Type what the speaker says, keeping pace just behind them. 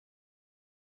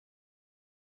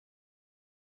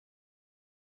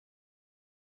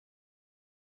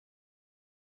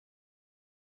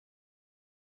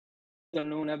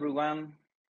Afternoon, everyone.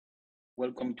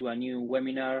 Welcome to a new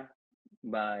webinar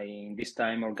this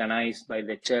time organized by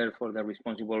the Chair for the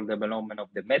Responsible Development of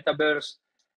the Metaverse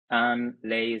and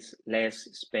LES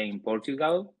Spain,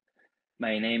 Portugal.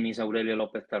 My name is Aurelio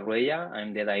López Tarruella.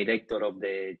 I'm the Director of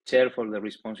the Chair for the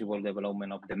Responsible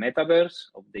Development of the Metaverse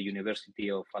of the University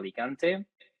of Alicante.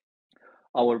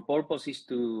 Our purpose is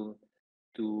to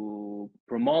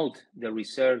promote the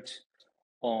research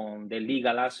on the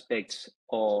legal aspects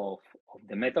of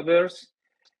the Metaverse.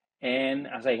 And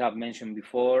as I have mentioned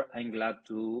before, I'm glad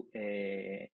to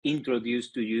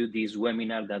introduce to you this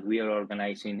webinar that we are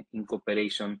organizing in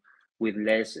cooperation with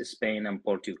LES Spain and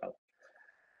Portugal.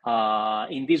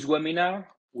 In this webinar,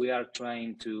 we are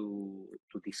trying to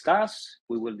discuss,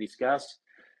 we will discuss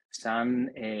some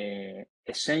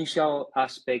essential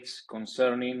aspects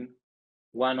concerning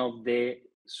one of the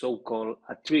so-called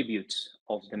attributes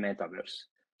of the Metaverse,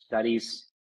 that is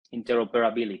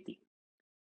interoperability.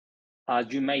 As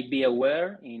you might be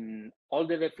aware, in all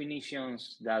the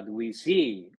definitions that we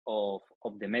see of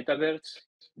the Metaverse,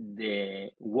 the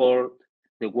word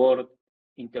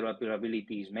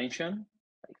interoperability is mentioned.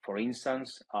 Like for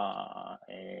instance,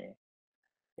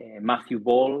 Matthew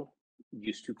Ball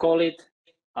used to call it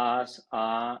as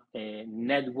a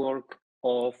network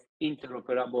of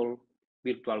interoperable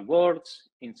virtual worlds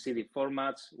in CD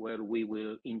formats where we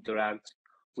will interact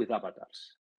with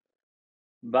avatars.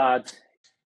 But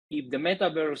if the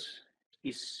Metaverse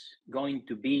is going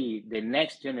to be the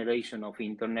next generation of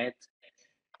internet,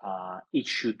 it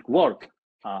should work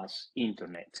as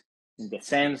internet, in the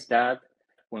sense that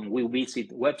when we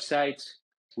visit websites,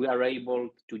 we are able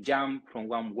to jump from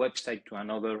one website to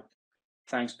another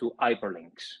thanks to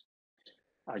hyperlinks.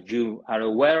 As you are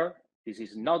aware, this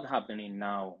is not happening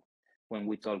now when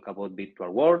we talk about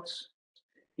virtual worlds.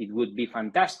 It would be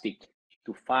fantastic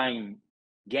to find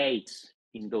gates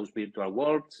in those virtual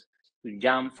worlds, to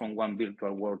jump from one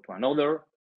virtual world to another,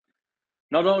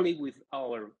 not only with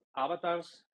our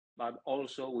avatars, but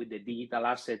also with the digital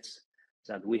assets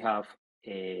that we have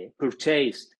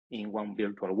purchased in one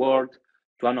virtual world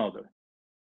to another.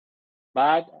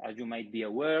 But as you might be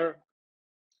aware,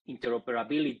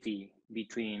 interoperability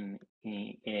between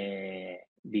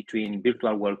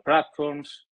virtual world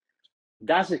platforms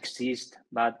does exist,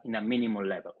 but in a minimal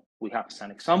level. We have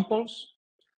some examples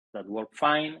that work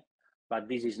fine, but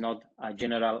this is not a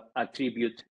general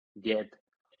attribute yet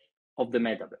of the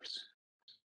Metaverse.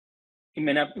 In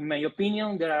my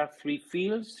opinion, there are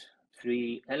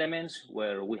three elements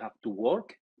where we have to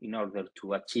work in order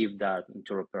to achieve that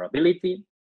interoperability: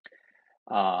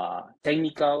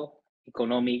 technical,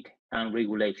 economic, and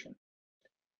regulation.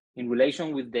 In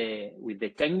relation with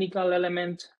the technical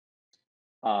element,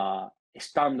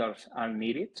 standards are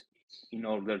needed in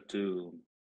order to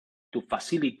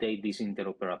facilitate this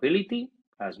interoperability.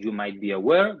 As you might be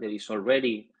aware, there is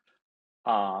already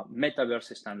a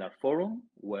Metaverse Standard Forum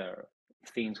where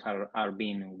things are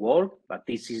being worked, but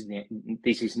this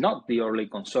is not the only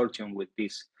consortium with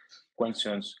these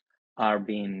questions are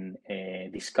being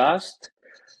discussed.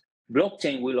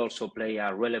 Blockchain will also play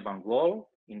a relevant role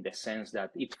in the sense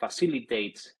that it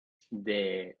facilitates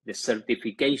the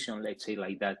certification, let's say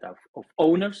like that, of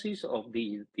ownership of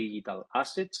the digital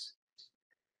assets.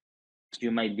 As you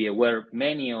might be aware,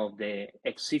 many of the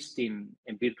existing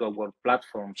virtual world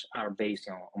platforms are based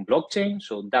on blockchain,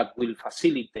 so that will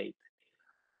facilitate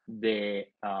the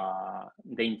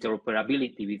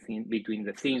interoperability between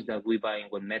the things that we buy in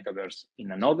one metaverse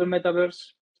in another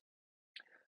metaverse.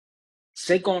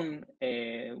 Second,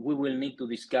 we will need to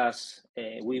discuss,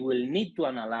 we will need to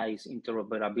analyze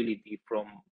interoperability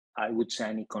from, I would say,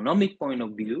 an economic point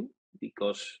of view,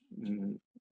 because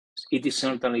it is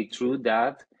certainly true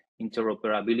that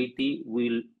interoperability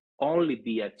will only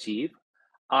be achieved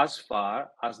as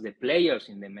far as the players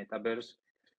in the metaverse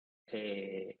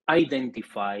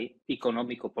identify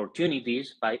economic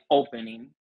opportunities by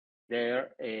opening their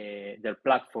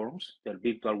platforms, their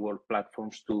virtual world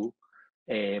platforms, to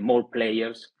more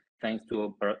players thanks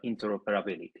to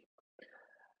interoperability.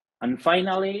 And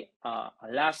finally, a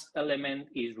last element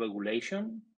is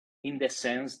regulation, in the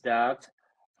sense that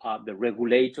the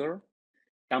regulator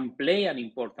can play an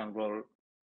important role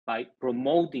by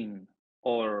promoting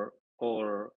or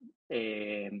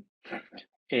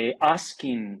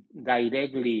asking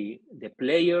directly the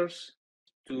players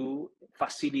to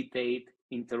facilitate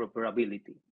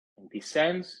interoperability. In this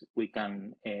sense, we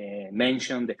can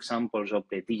mention the examples of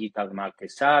the Digital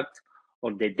Markets Act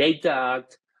or the Data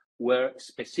Act, where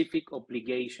specific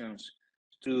obligations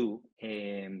to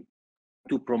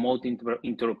promote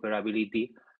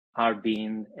interoperability are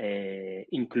being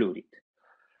included.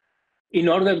 In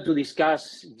order to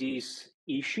discuss these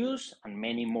issues and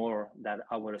many more that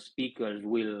our speakers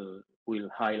will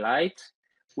highlight,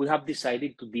 we have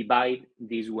decided to divide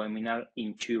this webinar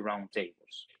in 2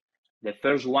 roundtables. The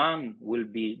first one will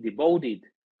be devoted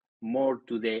more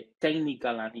to the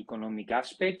technical and economic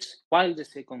aspects, while the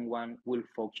second one will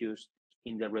focus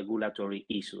in the regulatory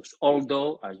issues.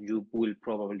 Although, as you will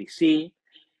probably see,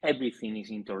 everything is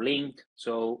interlinked,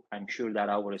 so I'm sure that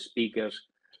our speakers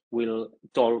will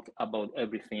talk about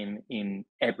everything in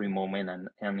every moment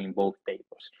and in both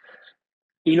tables.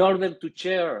 In order to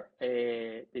chair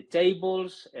the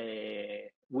tables,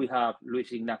 we have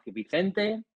Luis Ignacio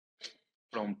Vicente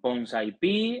from Pons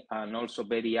IP, and also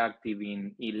very active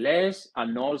in IGLES,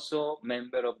 and also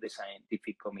member of the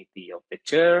scientific committee of the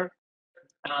chair.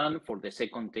 And for the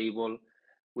second table,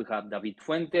 we have David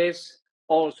Fuentes,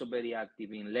 also very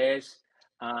active in LES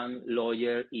and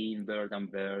lawyer in Bird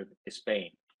and Bird,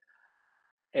 Spain.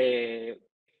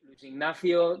 Luis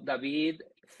Ignacio, David,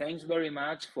 thanks very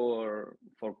much for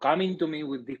coming to me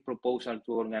with this proposal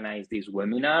to organize this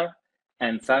webinar.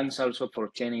 And thanks also for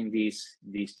chairing this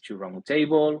 2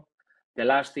 roundtable. The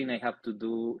last thing I have to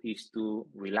do is to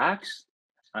relax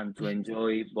and to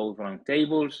enjoy both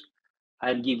roundtables.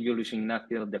 I'll give you, Luis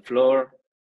Ignacio, the floor.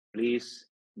 Please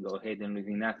go ahead, and Luis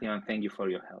Ignacio, and thank you for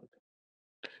your help.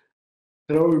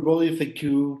 Hello, everybody. Thank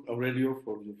you, Aurelio,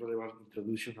 for the relevant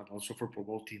introduction and also for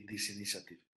promoting this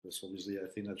initiative. Because obviously, I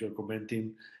think that you're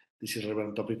commenting, this is a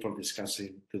relevant topic for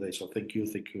discussing today. So thank you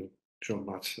so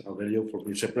much, Aurelio, for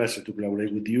being a pleasure to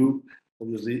collaborate with you.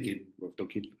 Obviously, we're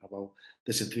talking about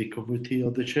the scientific committee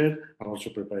of the chair and also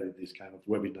preparing these kind of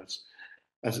webinars.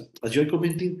 As you're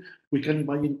commenting, we can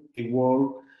imagine a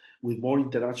world with more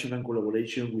interaction and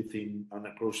collaboration within and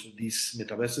across these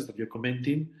metaverses that you're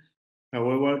commenting.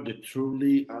 However, to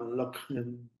truly unlock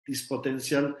this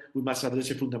potential, we must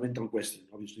address a fundamental question,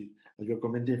 obviously. As you're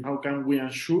commenting, how can we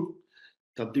ensure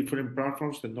that different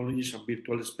platforms, technologies, and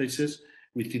virtual spaces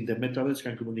within the metaverse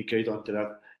can communicate and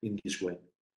interact in this way?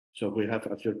 So we have,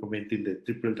 as you're commenting, the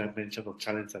triple dimension of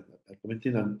challenge that I'm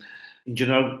commenting, and in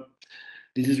general,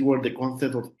 this is where the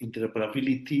concept of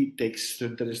interoperability takes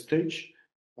center stage.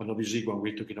 And obviously, when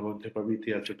we're talking about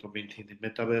interoperability, as you're commenting in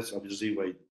metaverse, obviously,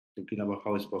 we're talking about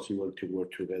how it's possible to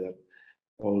work together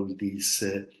all these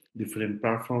different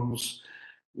platforms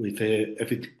with an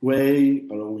effective way,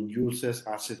 allowing users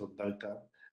access on data,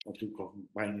 or to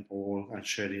combine all and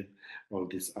sharing all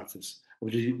these assets.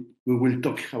 Obviously, we will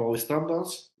talk about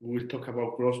standards, we will talk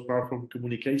about cross-platform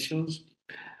communications,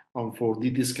 and for the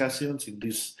discussions in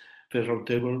this first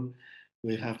roundtable,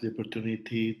 we have the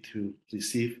opportunity to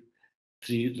receive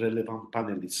 3 relevant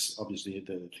panelists, obviously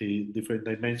the 3 different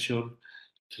dimensions,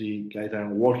 3 guys are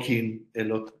working a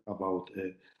lot about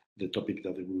the topic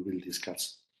that we will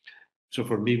discuss. So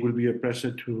for me, it will be a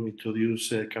pleasure to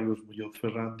introduce Carlos MUñOZ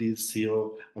FERRANDIS,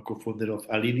 CEO and co-founder of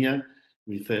ALINIA,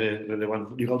 with a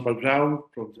relevant legal background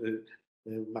from the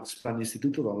Max Planck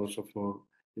Institute, but also from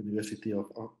the University of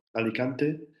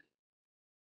Alicante.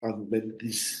 And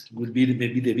this will be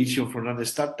maybe the vision for a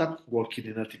startup working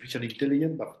in artificial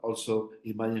intelligence, but also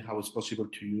imagine how it's possible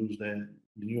to use the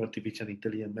new artificial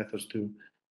intelligence methods to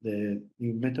the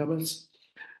new metaverse.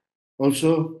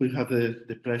 Also, we have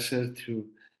the pleasure to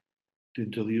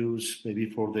introduce,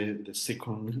 maybe for the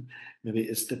second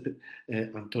step,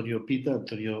 Antonio PITA.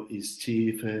 Antonio is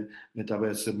Chief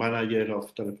Metaverse Manager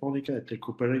of Telefonica, a tech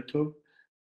operator.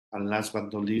 And last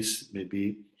but not least,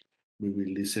 maybe we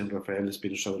will listen Rafael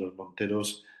ESPINOSA de los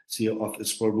MONTEROS, CEO of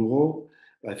Esports Bureau.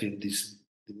 I think this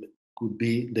could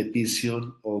be the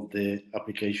vision of the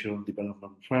application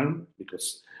development firm,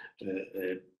 because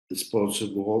the Esports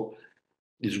Bureau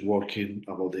is working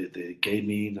about the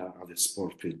gaming and the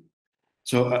sport field.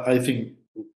 So I think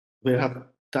we have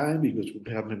time, because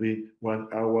we have maybe 1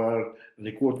 hour and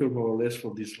a quarter more or less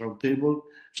for this roundtable.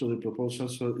 So the proposal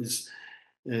is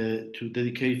to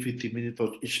dedicate 50 minutes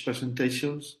for each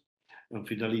presentations, and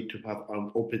finally to have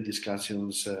open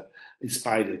discussions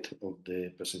inspired of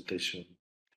the presentation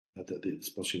that is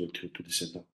possible to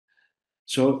listen now.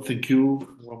 So thank you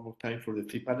one more time for the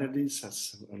 3 panelists,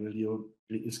 as Aurelio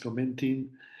is commenting.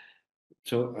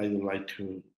 So I would like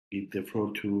to give the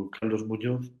floor to Carlos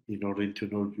MUñOZ in order to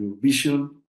know your vision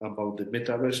about the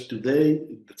metaverse today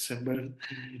in December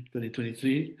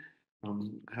 2023,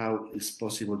 how it's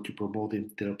possible to promote the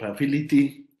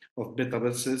interoperability of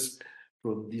metaverses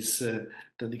from this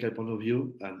technical point of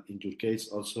view, and in your case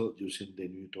also using the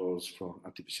new tools from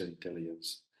artificial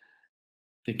intelligence.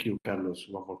 Thank you, Carlos,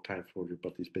 one more time for your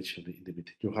participation in the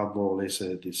meeting. You have more or less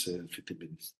these 15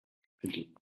 minutes. Thank you.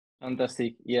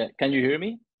 Fantastic. Yeah, can you hear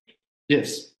me?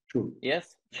 Yes. Sure.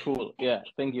 Yes, cool. Yeah,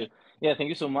 thank you. Yeah, thank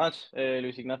you so much,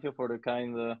 Luis Ignacio, for the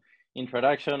kind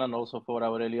introduction, and also for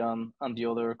Aurelio and the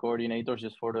other coordinators,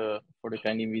 just for the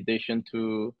kind invitation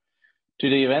to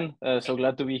the event. So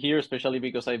glad to be here, especially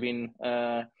because I've been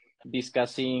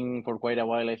discussing for quite a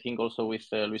while, I think, also with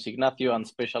Luis Ignacio, and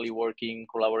especially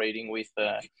collaborating with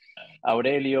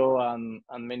Aurelio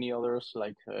and many others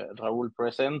like Raúl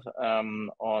present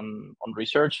on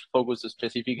research focused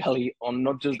specifically on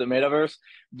not just the metaverse,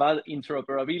 but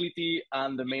interoperability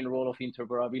and the main role of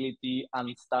interoperability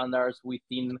and standards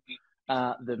within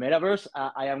the metaverse.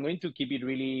 I am going to keep it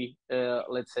really,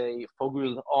 let's say,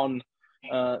 focused on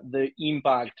the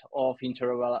impact of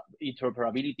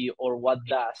interoperability, or what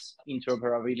does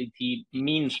interoperability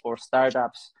means for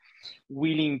startups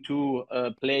willing to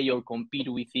play or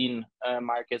compete within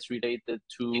markets related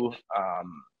to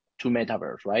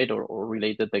metaverse, right, or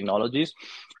related technologies.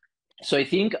 So I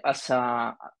think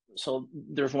so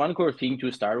there's one core thing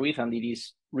to start with, and it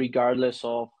is regardless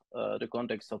of the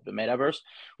context of the metaverse,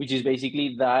 which is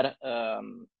basically that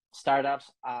startups,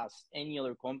 as any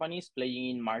other companies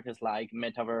playing in markets like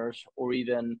metaverse or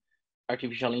even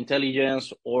artificial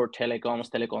intelligence or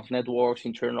telecoms networks,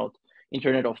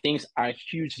 Internet of Things, are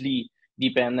hugely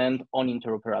dependent on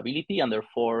interoperability, and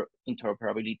therefore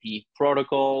interoperability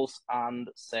protocols and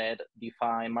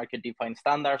market-defined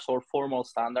standards or formal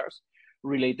standards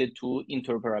related to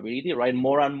interoperability, right?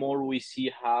 More and more we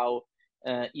see how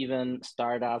even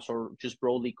startups or just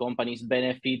broadly companies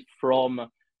benefit from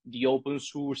the open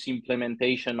source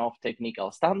implementation of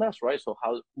technical standards, right? So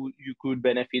how you could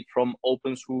benefit from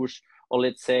open source, or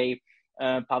let's say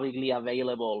publicly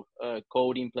available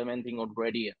code implementing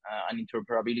already an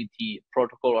interoperability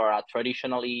protocol, or a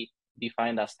traditionally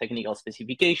defined as technical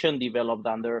specification developed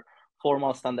under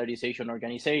formal standardization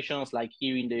organizations. Like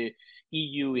here in the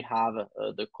EU, we have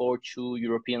the core two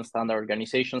European standard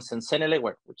organizations, and CENELE,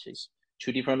 which is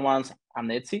two different ones,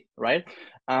 and LESI, right?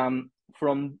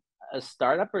 From a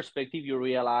startup perspective, you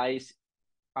realize,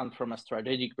 and from a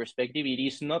strategic perspective, it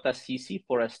is not as easy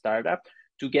for a startup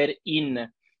to get in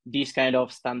these kind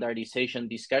of standardization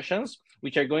discussions,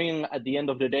 which are going at the end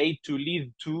of the day to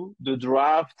lead to the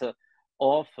draft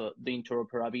of the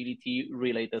interoperability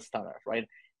related standards, right?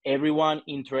 Everyone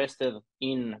interested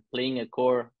in playing a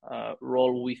core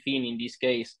role within, in this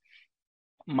case,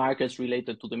 markets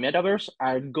related to the metaverse,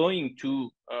 are going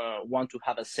to want to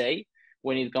have a say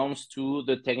when it comes to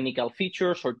the technical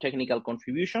features or technical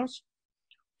contributions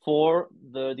for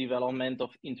the development of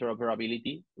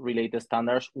interoperability related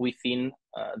standards within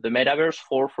the metaverse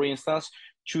for instance,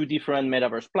 two different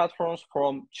metaverse platforms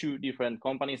from two different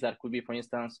companies that could be, for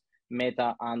instance,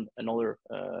 Meta and another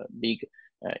big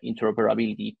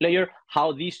interoperability player,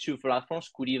 how these two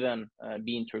platforms could even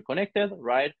be interconnected,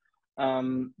 right?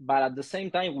 But at the same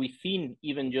time, within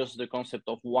even just the concept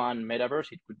of one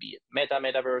metaverse, it could be Meta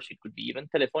metaverse, it could be even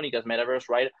Telefonica's metaverse,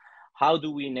 right? How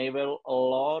do we enable a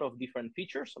lot of different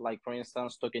features, like, for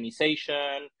instance,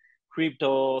 tokenization,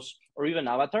 cryptos, or even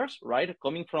avatars, right?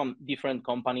 Coming from different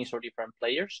companies or different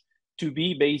players to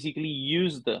be basically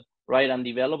used, right, and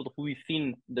developed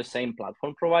within the same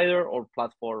platform provider or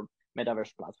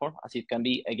metaverse platform, as it can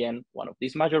be, again, one of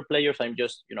these major players. I'm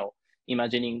just,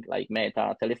 imagining like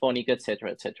Meta, Telefonica,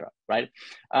 etc., right?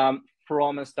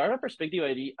 From a startup perspective,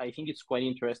 I think it's quite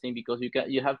interesting, because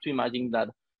you have to imagine that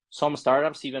some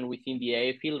startups, even within the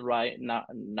AI field, right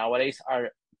nowadays, are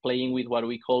playing with what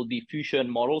we call diffusion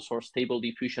models, or stable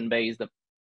diffusion based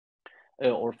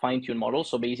or fine-tuned models.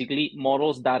 So basically,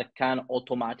 models that can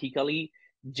automatically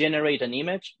generate an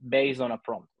image based on a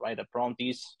prompt, right? A prompt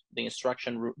is the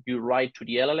instruction you write to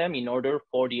the LLM in order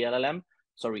for the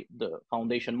the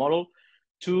foundation model,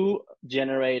 to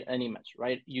generate an image,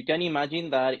 right? You can imagine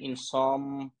that in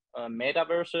some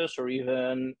metaverses, or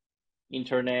even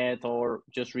internet, or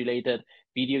just related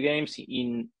video games,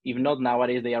 if not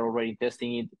nowadays, they are already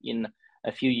testing it in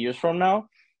a few years from now,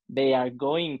 they are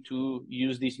going to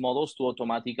use these models to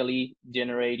automatically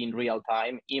generate in real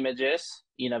time images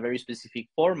in a very specific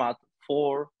format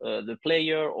for the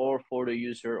player or for the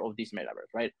user of this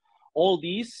metaverse, right? All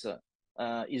these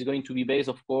is going to be based,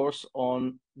 of course,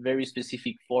 on very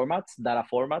specific formats, data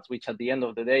formats, which at the end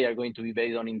of the day are going to be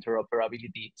based on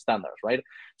interoperability standards, right?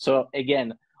 So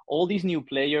again, all these new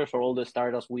players, or all the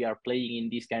startups we are playing in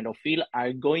this kind of field,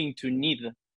 are going to need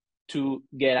to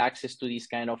get access to this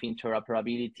kind of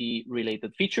interoperability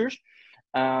related features.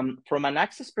 From an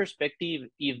access perspective,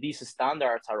 if these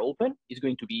standards are open, it's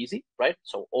going to be easy, right?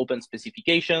 So open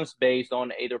specifications based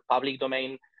on either public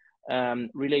domain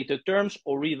related terms,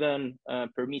 or even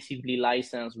permissively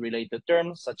licensed related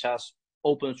terms, such as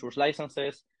open source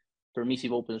licenses,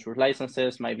 permissive open source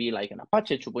licenses, might be like an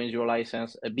Apache 2.0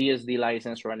 license, a BSD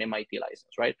license, or an MIT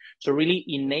license, right? So really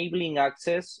enabling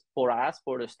access for us,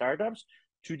 for the startups,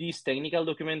 to this technical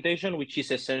documentation, which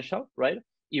is essential, right?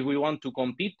 If we want to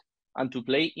compete and to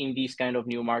play in these kind of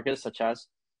new markets, such as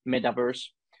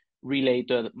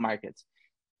metaverse-related markets.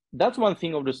 That's one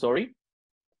thing of the story.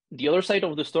 The other side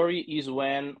of the story is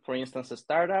when, for instance, a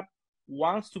startup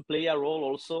wants to play a role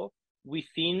also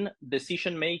within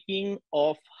decision-making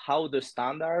of how the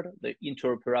standard, the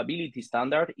interoperability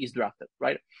standard, is drafted,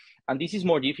 right? And this is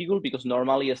more difficult because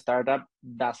normally a startup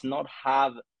does not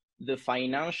have the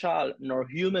financial nor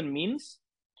human means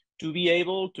to be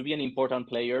able to be an important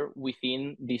player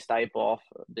within this type of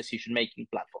decision-making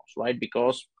platforms, right?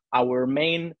 Because our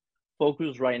main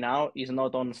focus right now is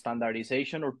not on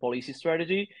standardization or policy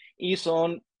strategy, is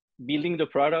on building the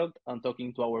product and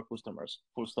talking to our customers,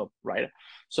 full stop, right?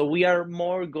 So we are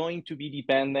more going to be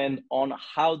dependent on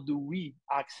how do we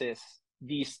access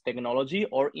this technology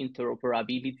or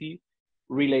interoperability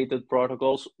related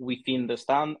protocols within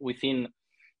the within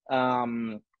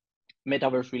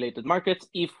metaverse related markets,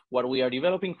 if what we are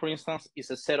developing, for instance,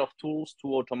 is a set of tools to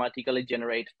automatically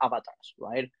generate avatars,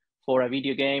 right? For a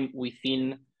video game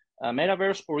within a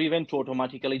metaverse, or even to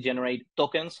automatically generate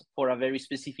tokens for a very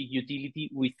specific utility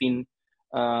within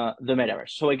the metaverse.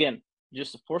 So again,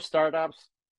 just for startups,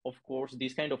 of course,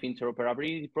 these kind of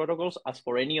interoperability protocols, as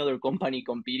for any other company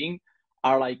competing,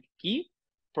 are like key.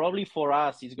 Probably for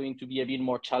us, it's going to be a bit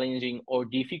more challenging or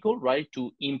difficult, right,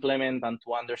 to implement and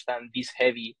to understand these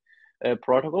heavy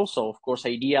protocols. So of course,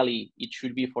 ideally, it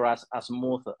should be for us as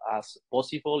smooth as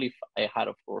possible if I had,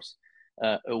 of course,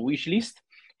 a wish list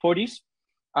for this.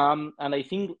 And I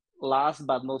think last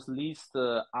but not least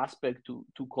aspect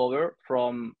to cover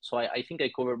from, so I think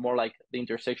I covered more like the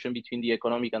intersection between the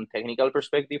economic and technical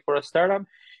perspective for a startup.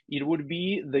 It would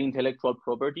be the intellectual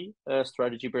property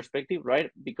strategy perspective,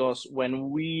 right? Because when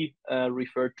we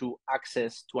refer to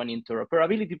access to an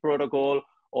interoperability protocol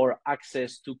or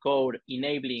access to code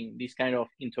enabling this kind of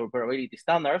interoperability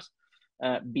standards,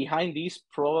 behind this,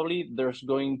 probably there's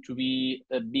going to be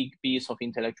a big piece of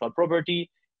intellectual property,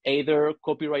 either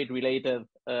copyright-related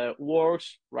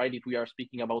works, right, if we are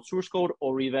speaking about source code,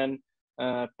 or even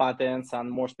patents,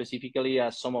 and more specifically,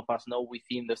 as some of us know,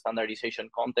 within the standardization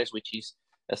context, which is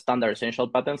standard essential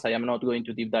patents. I am not going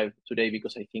to deep dive today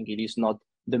because I think it is not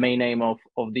the main aim of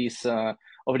this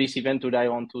event to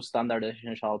dive onto standard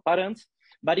essential patents.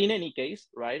 But in any case,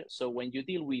 right, so when you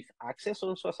deal with access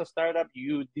also as a startup,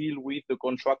 you deal with the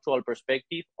contractual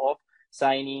perspective of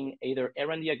signing either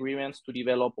R&D agreements to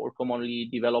develop or commonly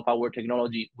develop our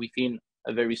technology within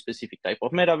a very specific type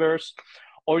of metaverse,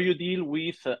 or you deal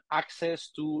with access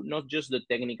to not just the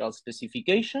technical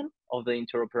specification of the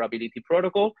interoperability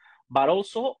protocol, but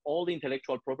also all the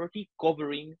intellectual property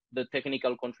covering the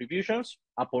technical contributions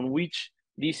upon which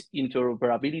this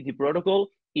interoperability protocol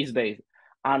is based.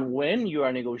 And when you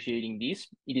are negotiating this,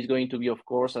 it is going to be, of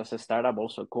course, as a startup,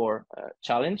 also a core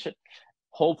challenge.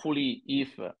 Hopefully,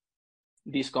 if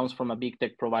this comes from a big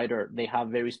tech provider, they have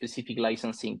very specific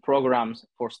licensing programs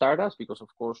for startups, because of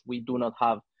course we do not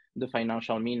have the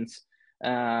financial means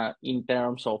in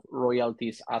terms of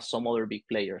royalties as some other big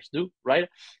players do, right?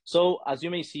 So as you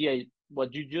may see,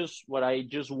 what I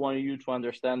just want you to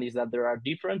understand is that there are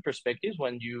different perspectives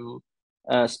when you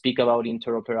speak about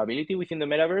interoperability within the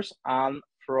metaverse, and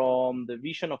from the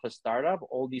vision of a startup,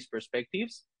 all these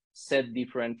perspectives set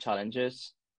different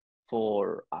challenges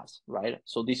for us, right?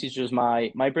 So this is just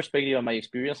my perspective and my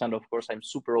experience, and of course I'm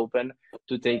super open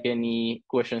to take any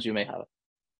questions you may have.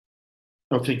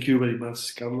 No, thank you very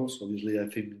much, Carlos. Obviously, I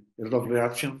think a lot of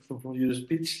reaction from your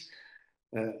speech.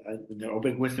 The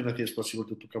open question, I think it's possible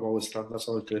to talk about standards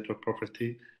of intellectual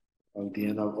property, at the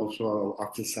end also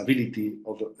accessibility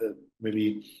of the,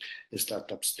 maybe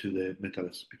startups to the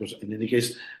metaverse. Because in any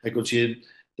case, I consider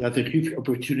that a huge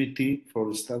opportunity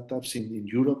for startups in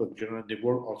Europe and generally in the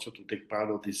world also to take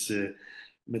part of this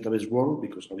metaverse world,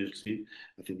 because obviously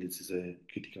I think this is a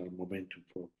critical momentum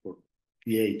for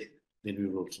create the new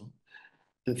rules.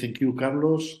 So thank you,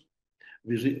 Carlos.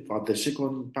 For the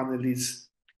second panelist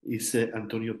is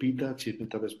Antonio PITA, Chief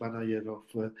Metaverse Manager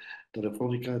of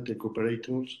Telefonica, Tech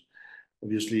Operators.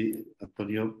 Obviously,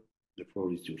 Antonio, the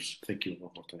floor is yours. Thank you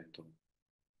one more time, Antonio.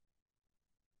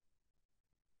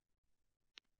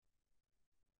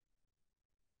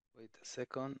 Wait a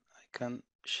second, I can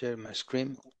share my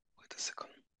screen. Wait a second.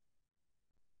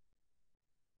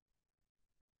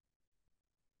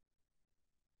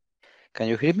 Can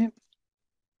you hear me?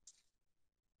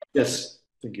 Yes,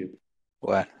 thank you.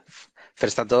 Well,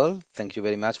 first of all, thank you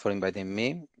very much for inviting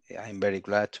me. I'm very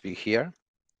glad to be here.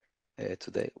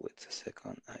 today. Wait a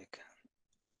second, I can.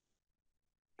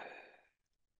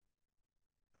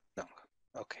 No,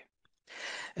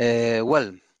 okay.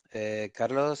 Well,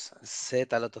 Carlos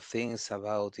said a lot of things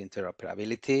about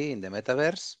interoperability in the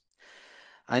metaverse.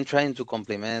 I'm trying to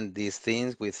complement these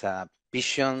things with a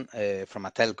vision from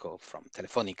a telco, from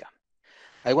Telefonica.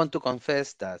 I want to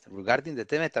confess that regarding the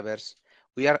metaverse,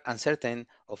 we are uncertain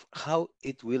of how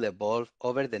it will evolve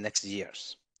over the next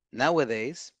years.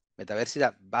 Nowadays, metaverse is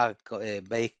a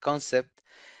vague concept.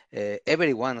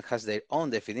 Everyone has their own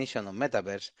definition of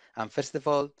metaverse. And first of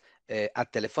all,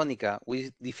 at Telefonica,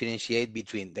 we differentiate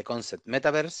between the concept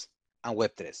metaverse and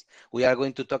Web3. We are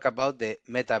going to talk about the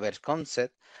metaverse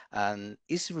concept, and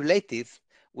it's related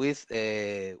with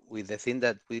the thing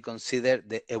that we consider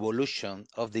the evolution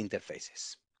of the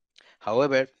interfaces.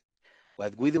 However,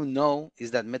 what we do know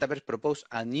is that Metaverse proposes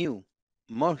a new,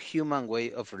 more human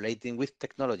way of relating with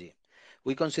technology.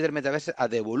 We consider Metaverse as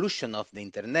the evolution of the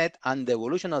internet and the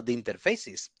evolution of the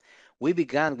interfaces. We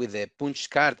began with the punch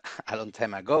card a long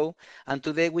time ago, and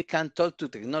today we can talk to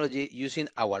technology using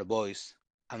our voice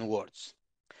and words.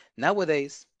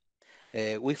 Nowadays,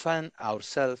 we find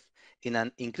ourselves in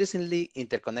an increasingly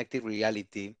interconnected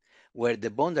reality where the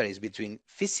boundaries between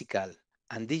physical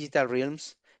and digital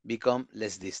realms become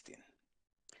less distinct.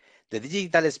 The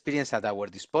digital experiences at our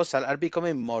disposal are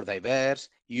becoming more diverse,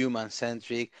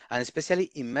 human-centric, and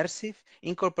especially immersive,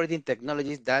 incorporating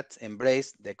technologies that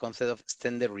embrace the concept of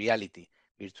extended reality,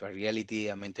 virtual reality,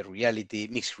 augmented reality,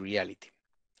 mixed reality.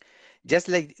 Just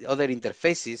like other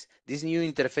interfaces, these new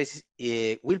interfaces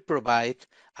will provide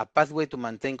a pathway to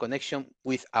maintain connection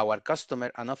with our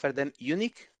customer and offer them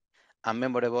unique and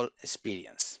memorable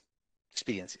experiences.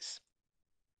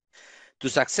 To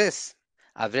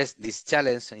address this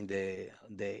challenge in the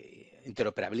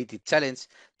interoperability challenge,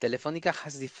 Telefonica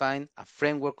has defined a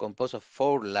framework composed of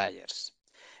 4 layers.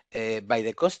 By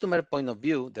the customer point of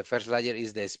view, the first layer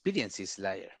is the experiences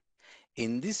layer.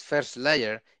 In this first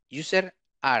layer, users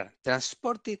are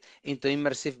transported into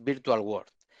immersive virtual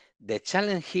world. The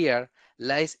challenge here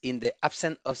lies in the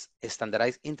absence of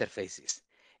standardized interfaces.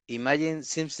 Imagine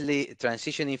simply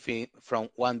transitioning from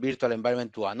one virtual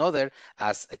environment to another,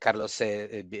 as Carlos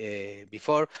said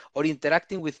before, or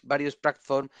interacting with various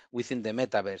platforms within the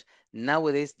metaverse.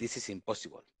 Nowadays, this is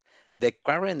impossible. The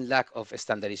current lack of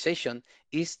standardization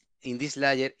is in this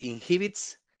layer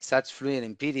inhibits such fluid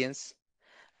experience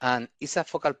and is a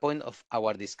focal point of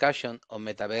our discussion on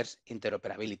metaverse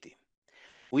interoperability.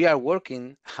 We are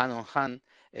working hand in hand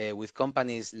with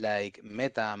companies like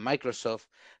Meta and Microsoft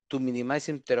to minimize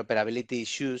interoperability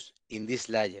issues in this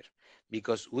layer,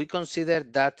 because we consider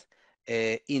that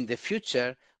in the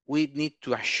future, we need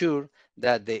to assure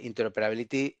that the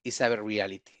interoperability is a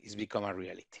reality, it's become a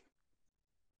reality.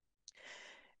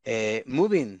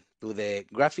 Moving to the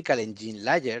graphical engine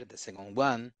layer, the second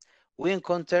one, we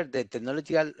encounter the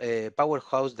technological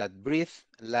powerhouse that breathes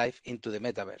life into the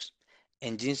metaverse.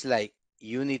 Engines like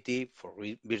Unity for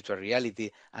virtual reality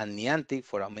and Niantic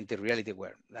for augmented reality,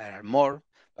 where there are more,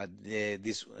 but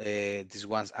these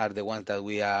ones are the ones that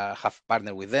we have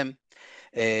partnered with them.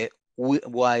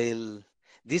 While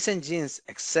these engines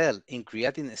excel in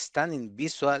creating stunning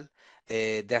visual,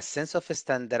 the sense of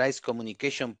standardized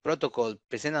communication protocol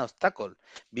presents an obstacle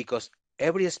because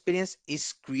every experience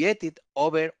is created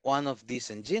over one of these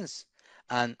engines,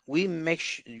 and we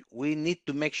need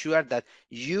to make sure that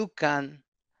you can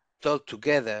talk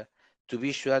together to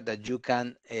be sure that you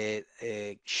can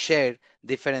share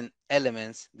different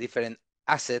elements, different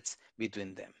assets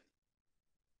between them.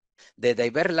 The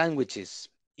diverse languages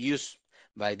used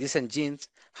by these engines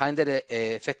hinder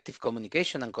effective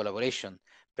communication and collaboration,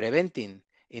 preventing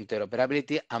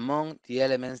interoperability among the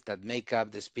elements that make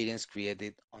up the experience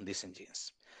created on these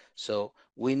engines. So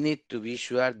we need to be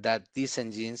sure that these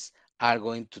engines are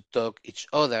going to talk each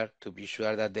other to be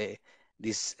sure that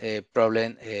this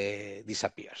problem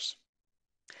disappears.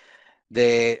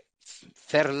 The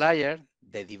third layer,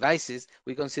 the devices,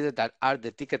 we consider that are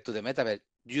the ticket to the metaverse.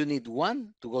 You need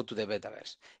one to go to the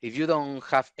metaverse. If you don't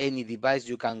have any device,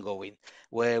 you can go in.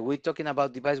 Where we're talking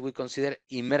about device, we consider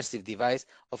immersive device.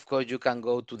 Of course, you can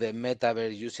go to the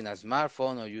metaverse using a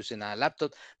smartphone or using a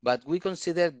laptop, but we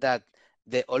consider that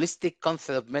the holistic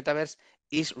concept of metaverse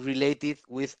is related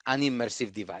with an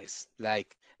immersive device,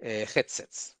 like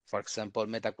headsets, for example,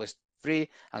 MetaQuest 3,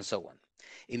 and so on.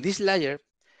 In this layer,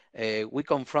 we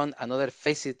confront another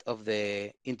facet of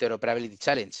the interoperability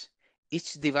challenge.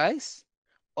 Each device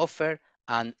offers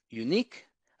an unique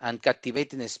and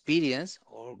captivating experience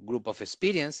or group of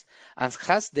experience and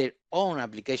has their own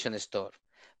application store.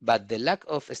 but the lack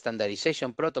of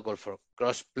standardization protocol for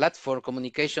cross-platform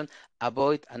communication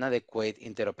avoid inadequate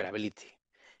interoperability.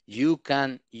 You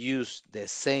can use the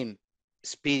same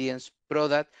experience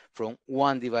product from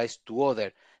one device to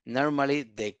other. Normally,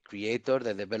 the creator,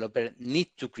 the developer, need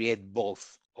to create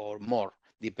both or more,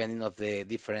 depending on the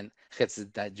different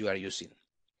headsets that you are using.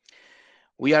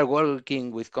 We are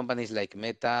working with companies like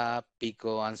Meta,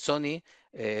 Pico, and Sony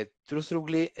to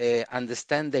truly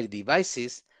understand their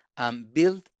devices and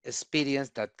build experience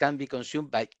that can be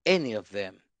consumed by any of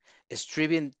them,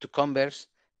 striving to converge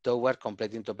toward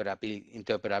complete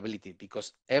interoperability,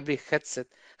 because every headset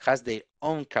has their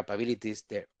own capabilities,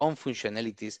 their own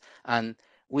functionalities, and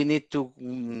we need to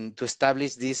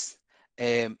establish this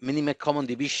minimum common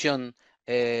division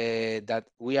that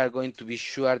we are going to be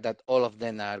sure that all of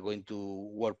them are going to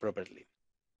work properly.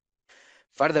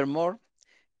 Furthermore,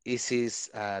 it is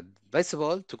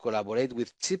advisable to collaborate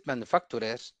with chip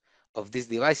manufacturers of these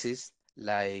devices,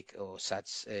 like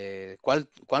such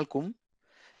Qualcomm,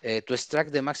 to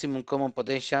extract the maximum common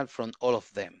potential from all of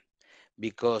them,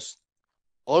 because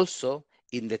also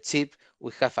in the chip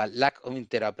we have a lack of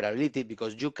interoperability,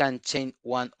 because you can change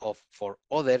one for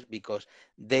other because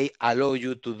they allow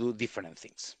you to do different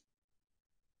things.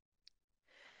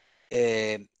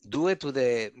 Due to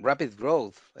the rapid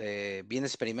growth being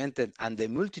experimented and the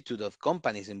multitude of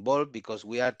companies involved, because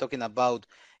we are talking about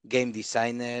game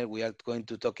designer, we are going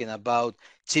to talking about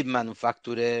chip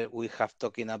manufacturer, we have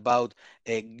talking about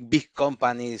big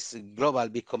companies, global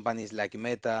big companies like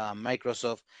Meta and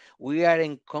Microsoft. We are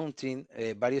encountering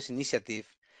various initiatives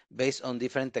based on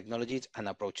different technologies and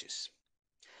approaches.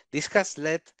 This has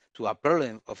led to a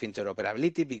problem of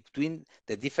interoperability between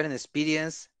the different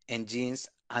experience engines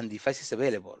and devices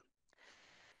available.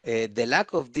 The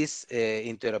lack of this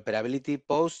interoperability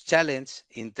poses challenge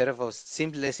in terms of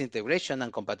seamless integration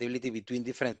and compatibility between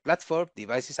different platforms,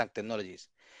 devices, and technologies.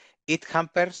 It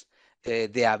hampers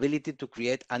the ability to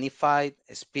create a unified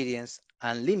experience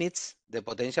and limits the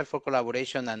potential for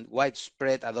collaboration and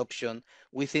widespread adoption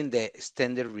within the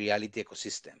extended reality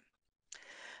ecosystem.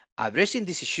 Addressing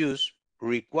these issues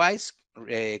requires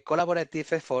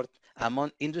collaborative effort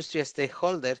among industry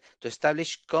stakeholders to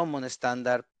establish common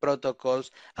standard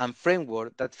protocols and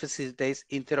framework that facilitates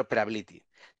interoperability.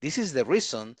 This is the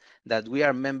reason that we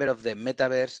are member of the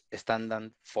Metaverse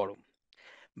Standard Forum.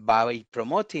 By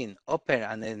promoting open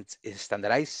and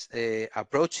standardized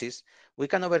approaches, we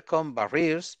can overcome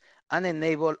barriers and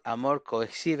enable a more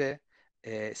cohesive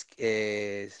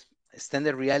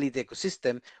extended reality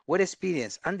ecosystem where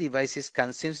experience and devices can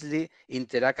seamlessly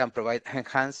interact and provide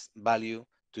enhanced value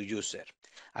to users.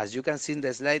 As you can see in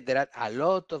the slide, there are a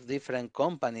lot of different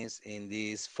companies in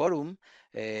this forum.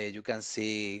 You can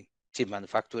see chip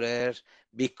manufacturers,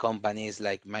 big companies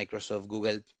like Microsoft,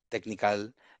 Google,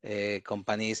 technical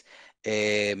companies,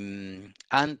 and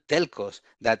telcos.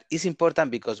 That is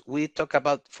important because we talk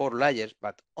about 4 layers,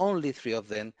 but only 3 of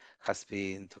them has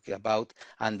been talked about.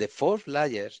 And the 4th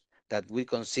layer that we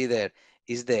consider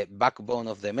is the backbone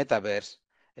of the metaverse,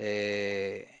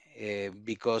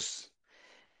 because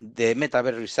the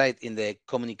metaverse resides in the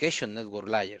communication network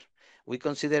layer. We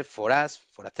consider, for us,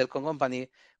 for a telecom company,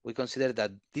 we consider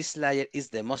that this layer is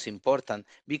the most important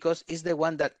because it's the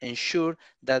one that ensures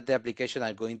that the application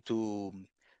are going to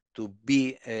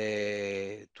be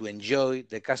to enjoy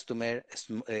the customer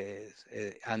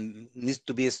and needs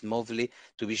to be smoothly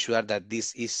to be sure that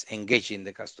this is engaging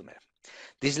the customer.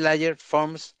 This layer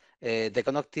forms the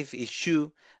connective issue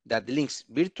that links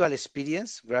virtual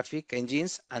experience, graphic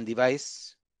engines, and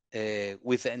device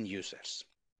with end users.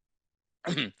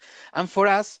 And for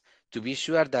us to be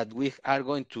sure that we are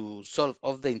going to solve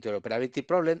all the interoperability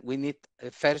problem, we need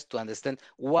first to understand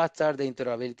what are the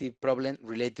interoperability problems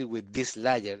related with this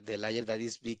layer, the layer that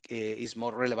is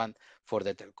more relevant for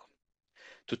the telco.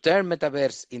 To turn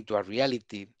metaverse into a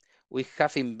reality, we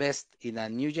have invested in a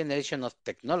new generation of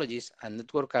technologies and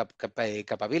network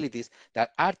capabilities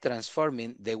that are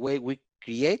transforming the way we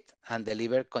create and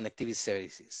deliver connectivity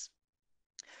services.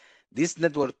 These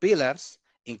network pillars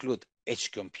include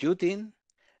edge computing,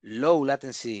 low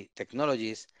latency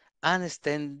technologies, and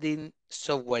extending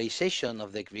softwareization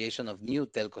of the creation of new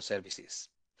telco services.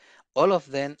 All of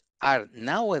them are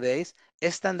nowadays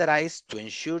standardized to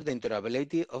ensure the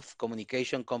interoperability of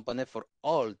communication component for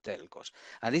all telcos.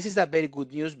 And this is a very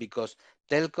good news because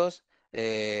telcos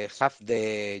have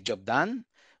the job done.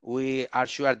 We are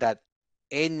sure that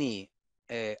any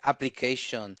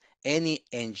application, any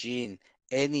engine,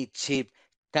 any chip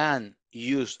can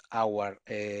use our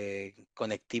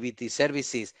connectivity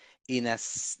services in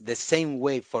the same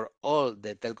way for all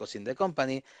the telcos in the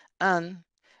company, and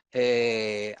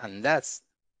that's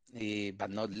but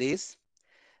not least,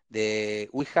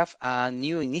 we have a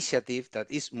new initiative that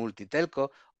is multi-telco.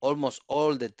 Almost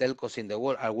all the telcos in the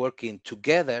world are working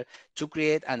together to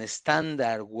create a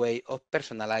standard way of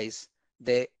personalize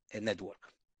the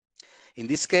network. In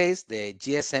this case, the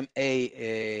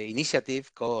GSMA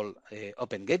initiative called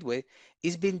Open Gateway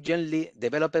is being jointly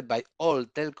developed by all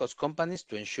telcos companies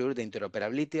to ensure the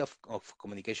interoperability of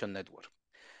communication network.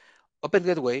 Open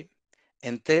Gateway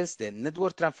entails the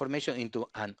network transformation into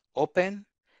an open,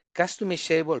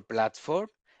 customizable platform,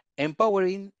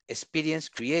 empowering experience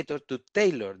creators to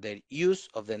tailor their use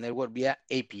of the network via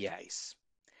APIs.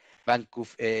 By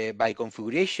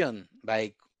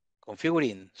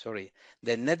configuring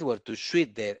the network to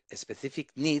suit their specific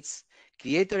needs,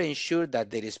 creators ensure that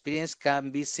their experience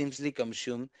can be seamlessly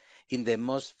consumed in the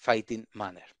most fitting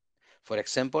manner. For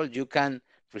example, you can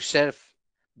reserve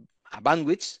a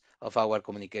bandwidth of our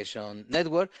communication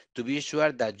network to be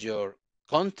sure that your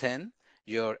content,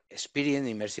 your experience,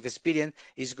 immersive experience,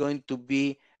 is going to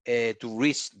be to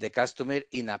reach the customer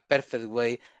in a perfect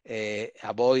way,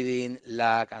 avoiding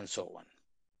lag and so on.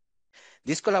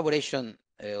 This collaboration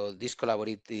or this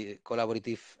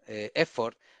collaborative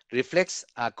effort reflects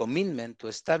a commitment to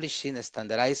establishing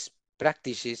standardized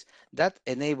practices that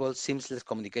enable seamless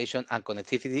communication and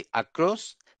connectivity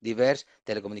across diverse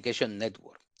telecommunication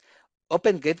networks.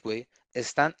 Open Gateway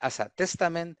stands as a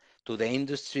testament to the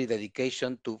industry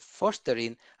dedication to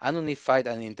fostering an unified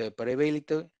and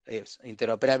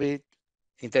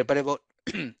interoperable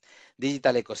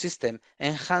digital ecosystem,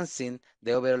 enhancing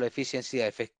the overall efficiency and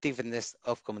effectiveness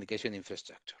of communication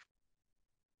infrastructure.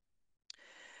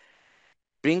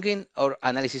 Bringing our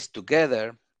analysis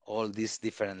together, all these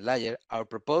different layers, our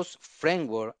proposed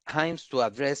framework aims to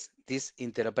address this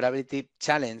interoperability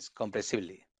challenge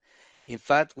comprehensively. In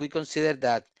fact, we consider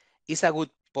that it's a good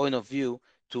point of view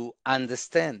to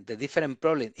understand the different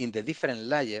problems in the different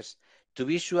layers to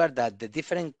be sure that the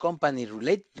different companies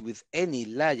related with any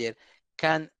layer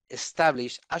can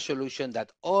establish a solution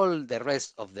that all the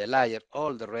rest of the layer,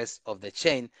 all the rest of the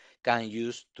chain can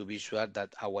use to be sure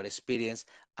that our experience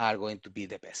are going to be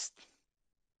the best.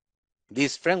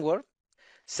 This framework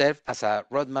serves as a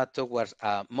roadmap towards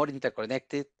a more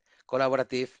interconnected,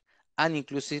 collaborative, and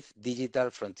inclusive digital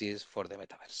frontiers for the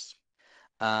metaverse.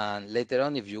 And later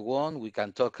on, if you want, we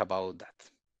can talk about that.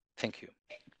 Thank you.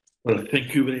 Well,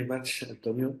 thank you very much,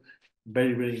 Antonio.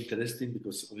 Very, very interesting,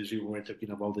 because obviously we were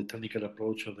talking about the technical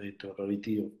approach of the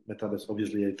interoperability of metaverse.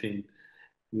 Obviously, I think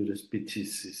your speech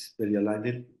is very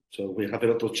aligned. So we have a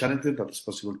lot of challenges that is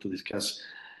possible to discuss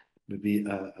maybe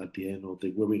at the end of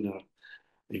the webinar,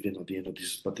 even at the end of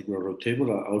this particular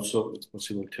roundtable. Also, it's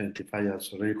possible to identify,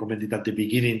 as already commented at the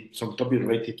beginning, some topic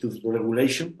related to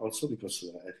regulation also, because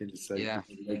I think it's like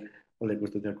all the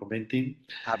questions they're commenting.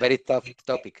 A very tough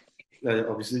topic.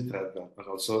 Obviously, but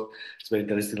also it's very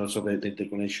interesting also the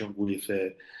interconnection with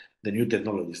the new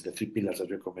technologies, the three pillars that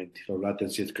you're commenting, low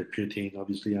latency, computing,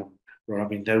 obviously, and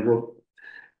programming network.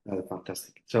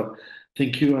 Fantastic. So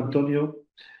thank you, Antonio.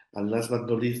 And last but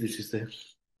not least, this is the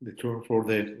turn for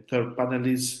the third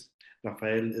panelist,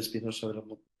 Rafael ESPINOSA de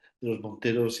los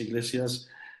Monteros Iglesias,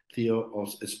 CEO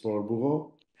of Esports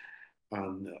Bureau.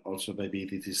 And also maybe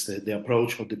this is the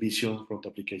approach or the vision for the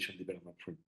application development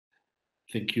frame.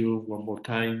 Thank you one more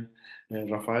time,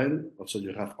 Rafael. Also,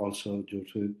 you have also your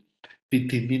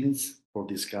 15 minutes for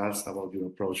discuss about your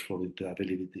approach for the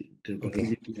interoperability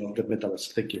of the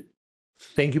metaverse. Thank you.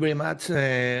 Thank you very much.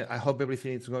 I hope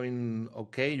everything is going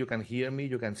okay. You can hear me.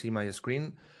 You can see my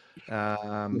screen.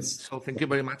 Yes. So thank you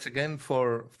very much again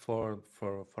for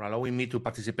allowing me to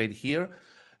participate here.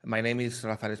 My name is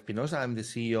Rafael ESPINOSA. I'm the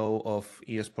CEO of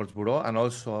Esports Bureau and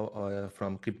also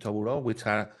from Crypto Bureau, which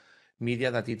are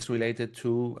media that it's related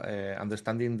to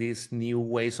understanding these new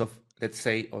ways of, let's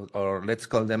say, or let's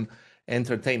call them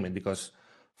entertainment, because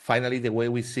finally the way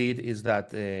we see it is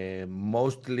that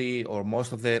mostly or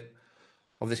most of the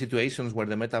situations where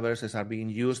the metaverses are being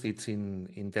used, it's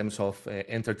in terms of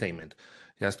entertainment.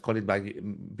 Just call it by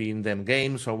being them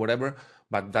games or whatever,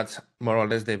 but that's more or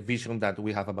less the vision that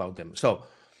we have about them. So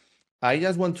I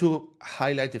just want to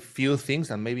highlight a few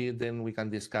things, and maybe then we can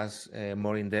discuss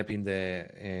more in depth in the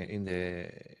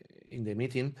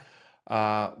meeting.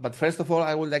 But first of all,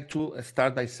 I would like to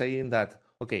start by saying that,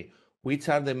 okay, which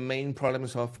are the main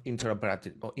problems of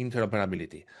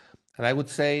interoperability? And I would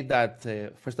say that,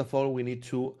 first of all, we need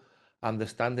to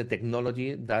understand the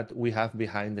technology that we have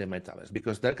behind the metaverse,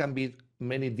 because there can be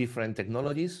many different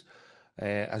technologies.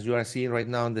 As you are seeing right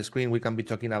now on the screen, we can be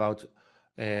talking about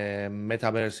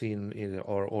metaverse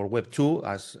or Web 2,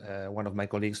 as one of my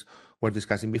colleagues were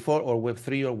discussing before, or Web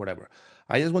 3 or whatever.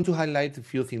 I just want to highlight a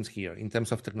few things here in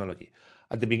terms of technology.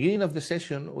 At the beginning of the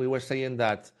session, we were saying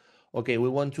that, okay, we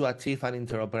want to achieve an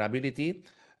interoperability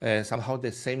somehow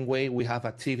the same way we have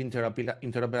achieved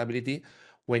interoperability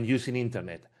when using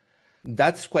internet.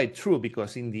 That's quite true,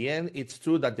 because in the end, it's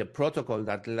true that the protocol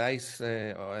that lies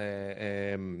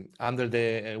under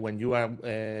the when you are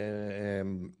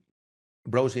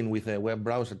browsing with a web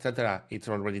browser, etc., it's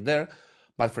already there.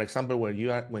 But for example, when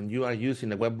you are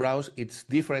using a web browser, it's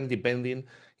different depending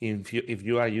if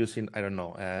you are using, I don't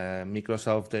know,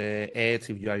 Microsoft Edge,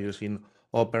 if you are using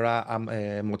Opera,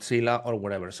 Mozilla, or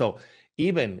whatever. So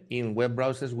even in web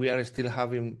browsers, we are still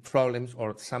having problems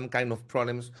or some kind of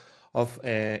problems of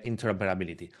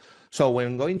interoperability. So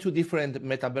when going to different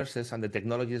metaverses and the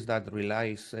technologies that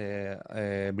relies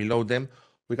below them,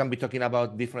 we can be talking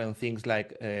about different things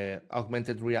like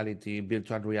augmented reality,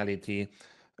 virtual reality,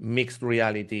 mixed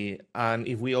reality, and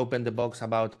if we open the box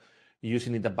about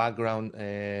using in the background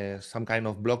some kind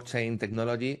of blockchain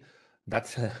technology,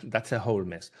 that's a whole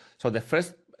mess. So the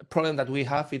first problem that we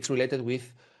have, it's related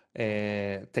with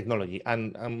technology,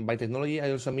 and by technology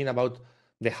I also mean about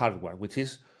the hardware, which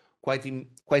is quite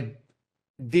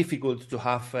difficult to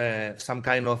have some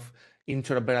kind of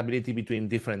interoperability between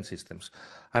different systems.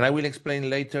 And I will explain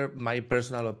later my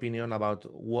personal opinion about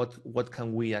what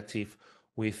can we achieve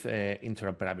with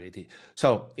interoperability.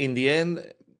 So in the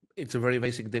end, it's a very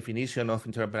basic definition of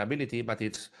interoperability, but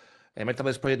it's a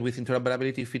metaverse project with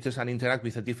interoperability features and interact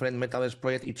with a different metaverse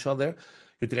project each other,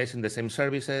 utilizing the same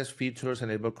services, features,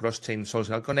 enable cross-chain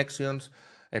social connections,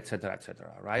 etc.,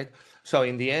 right? So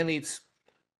in the end, it's,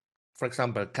 for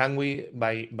example, can we,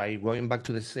 by going back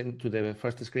to the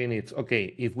first screen, it's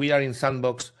okay, if we are in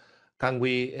Sandbox, can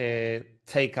we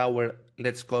take our,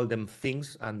 let's call them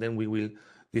things, and then we will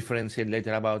differentiate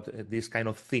later about these kind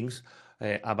of things,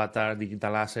 avatar,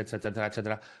 digital assets,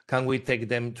 etc., can we take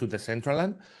them to the central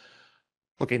land?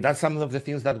 Okay, that's some of the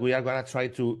things that we are going to try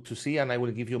to see, and I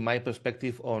will give you my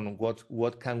perspective on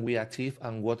what can we achieve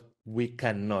and what we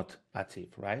cannot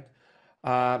achieve, right?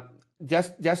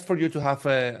 Just for you to have,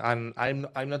 and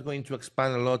I'm not going to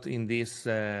expand a lot in this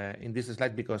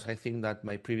slide, because I think that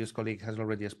my previous colleague has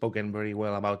already spoken very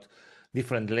well about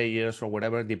different layers or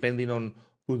whatever. Depending on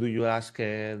who do you ask,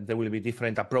 there will be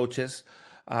different approaches.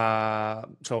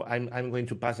 So I'm going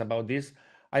to pass about this.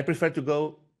 I prefer to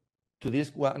go to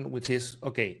this one, which is,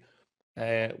 okay,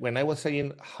 when I was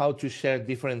saying how to share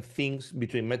different things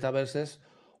between metaverses,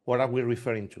 what are we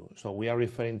referring to? So we are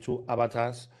referring to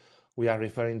avatars, we are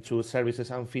referring to services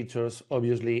and features,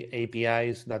 obviously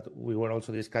APIs that we were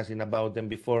also discussing about them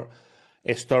before,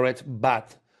 storage.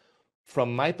 But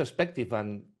from my perspective,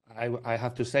 and I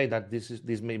have to say that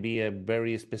this may be a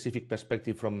very specific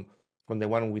perspective from the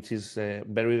one which is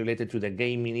very related to the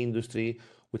gaming industry,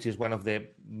 which is one of the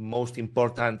most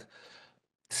important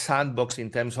sandbox in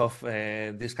terms of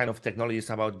this kind of technologies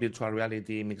about virtual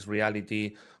reality, mixed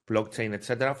reality, blockchain,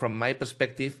 etc. From my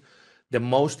perspective, the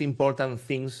most important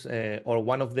things, or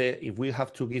one of the, if we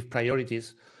have to give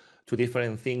priorities to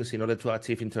different things in order to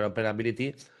achieve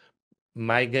interoperability,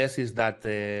 my guess is that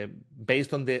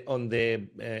based on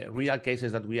the real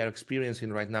cases that we are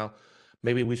experiencing right now,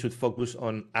 maybe we should focus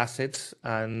on assets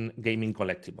and gaming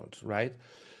collectibles, right?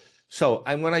 So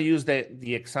I'm going to use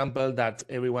the example that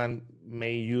everyone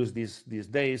may use these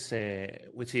days,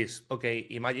 which is, okay,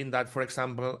 imagine that, for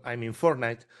example, I'm in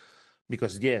Fortnite,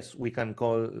 because yes, we can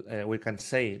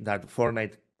say that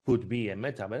Fortnite could be a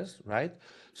metaverse, right?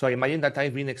 So imagine that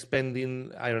I've been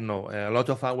expending, I don't know, a lot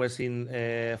of hours in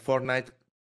Fortnite,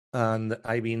 and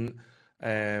I've been,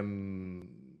 and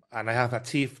I have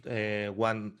achieved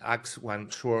one axe, one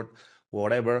sword,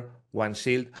 whatever, one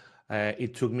shield.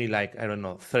 It took me like, I don't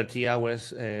know, 30 hours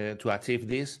to achieve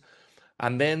this.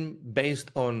 And then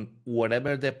based on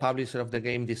whatever the publisher of the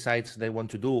game decides they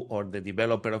want to do, or the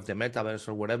developer of the metaverse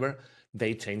or whatever,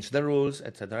 they change the rules,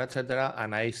 etc.,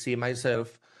 and I see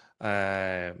myself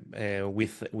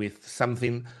with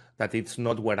something that it's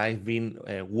not what I've been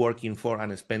working for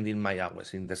and spending my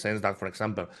hours, in the sense that, for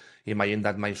example, imagine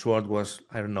that my sword was,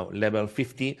 I don't know, level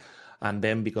 50, and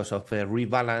then because of a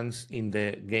rebalance in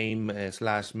the game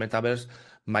slash metaverse,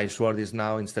 my sword is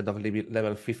now, instead of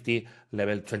level 50,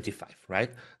 level 25,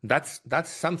 right? That's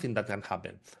something that can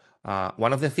happen.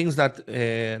 One of the things that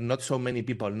not so many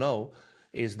people know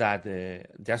is that,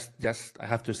 just I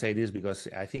have to say this because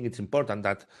I think it's important,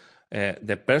 that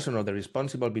the person or the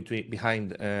responsible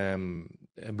behind a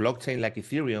blockchain like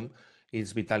Ethereum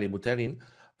is Vitalik Buterin.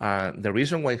 The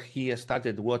reason why he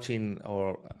started watching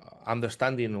or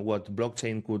understanding what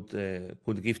blockchain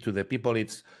could give to the people,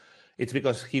 it's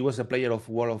because he was a player of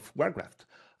World of Warcraft,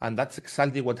 and that's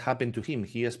exactly what happened to him.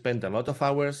 He spent a lot of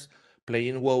hours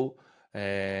playing WoW,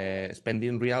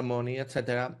 spending real money,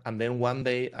 etc. And then one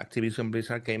day, Activision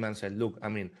Blizzard came and said, "Look, I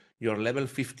mean, your level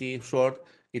 50 sword,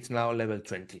 it's now level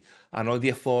 20, and all the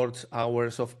efforts,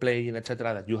 hours of playing,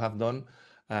 etc. that you have done,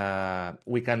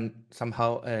 we can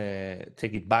somehow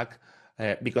take it back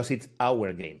because it's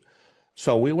our game."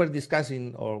 So we were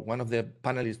discussing, or one of the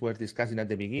panelists were discussing at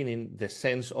the beginning, the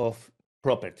sense of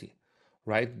property,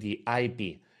 right? The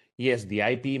IP. Yes, the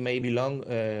IP may belong.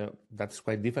 That's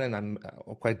quite different and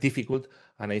quite difficult.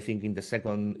 And I think in the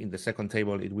second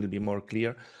table it will be more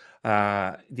clear.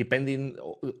 Depending,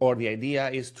 or the idea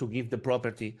is to give the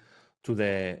property to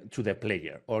the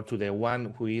player or to the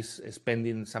one who is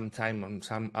spending some time on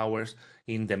some hours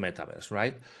in the metaverse,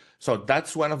 right? So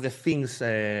that's one of the things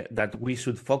that we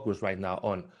should focus right now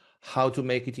on, how to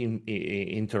make it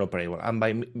interoperable. And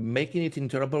by making it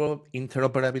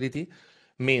interoperability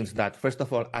means that, first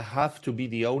of all, I have to be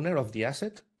the owner of the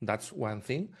asset. That's one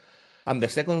thing. And the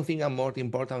second thing, and more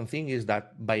important thing, is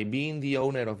that by being the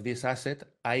owner of this asset,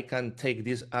 I can take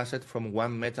this asset from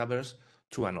one metaverse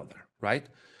to another, right?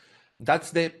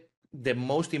 That's the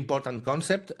most important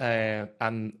concept,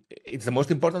 and it's the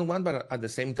most important one, but at the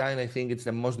same time, I think it's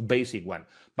the most basic one.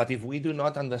 But if we do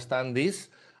not understand this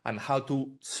and how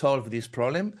to solve this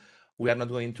problem, we are not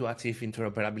going to achieve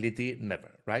interoperability,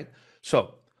 never, right?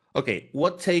 So, okay,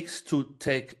 what takes to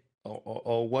take,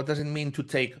 or what does it mean to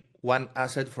take one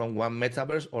asset from one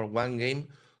metaverse or one game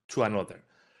to another?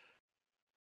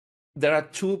 There are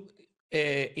two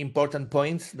important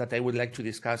points that I would like to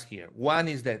discuss here. One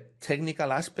is the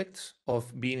technical aspects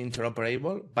of being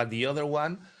interoperable, but the other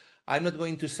one, I'm not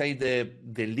going to say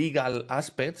the legal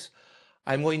aspects.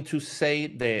 I'm going to say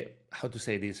how to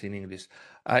say this in English?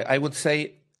 I would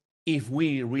say if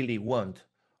we really want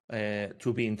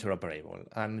to be interoperable,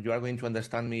 and you are going to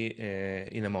understand me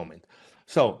in a moment.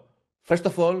 So, first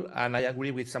of all, and I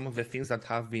agree with some of the things that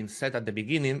have been said at the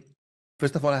beginning,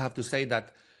 first of all, I have to say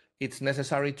that it's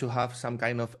necessary to have some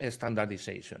kind of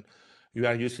standardization. You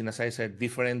are using, as I said,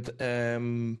 different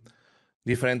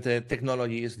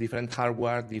technologies, different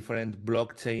hardware, different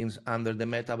blockchains under the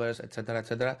metaverse, etc.,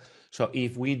 etc. So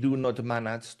if we do not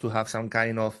manage to have some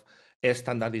kind of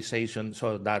standardization,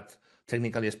 so that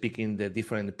technically speaking, the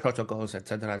different protocols,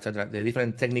 etc., etc., the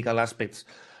different technical aspects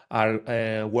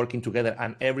are working together,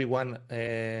 and everyone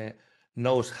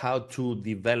knows how to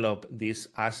develop these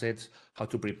assets, how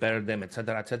to prepare them,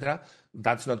 etc., etc.,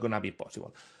 that's not going to be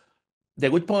possible. The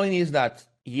good point is that,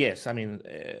 yes, I mean,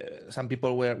 some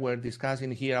people were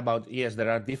discussing here about, yes, there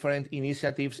are different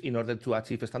initiatives in order to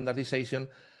achieve standardization.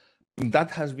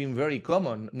 That has been very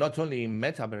common, not only in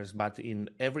metaverse, but in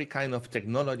every kind of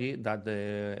technology that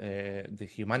the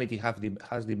humanity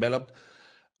has developed.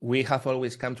 We have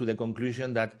always come to the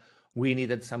conclusion that we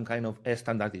needed some kind of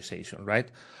standardization,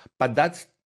 right? But that's,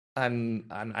 and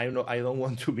I know I don't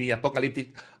want to be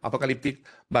apocalyptic,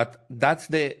 but that's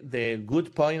the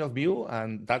good point of view,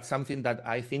 and that's something that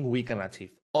I think we can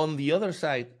achieve. On the other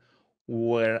side,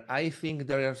 where I think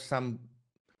there are some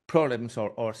problems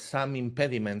or some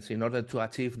impediments in order to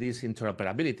achieve this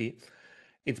interoperability,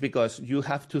 it's because you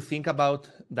have to think about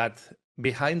that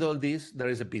behind all this, there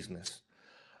is a business.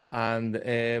 And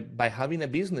by having a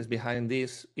business behind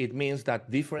this, it means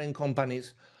that different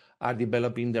companies are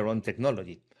developing their own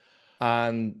technology.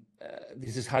 And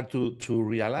this is hard to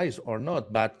realize or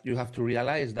not, but you have to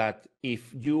realize that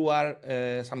if you are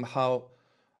somehow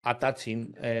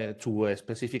attaching to a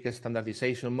specific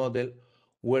standardization model,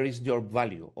 where is your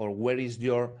value, or where is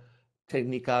your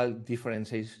technical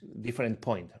different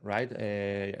point, right?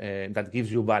 That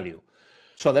gives you value.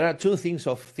 So there are two things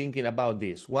of thinking about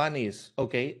this. One is,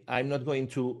 okay, I'm not going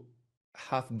to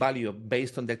have value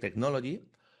based on the technology.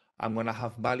 I'm going to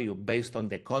have value based on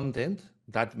the content.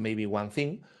 That may be one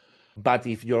thing. But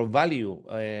if your value,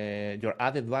 your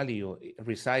added value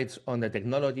resides on the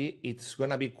technology, it's going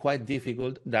to be quite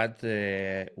difficult that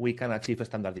we can achieve a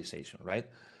standardization, right?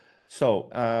 So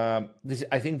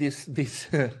I think this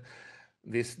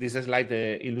slide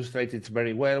illustrates it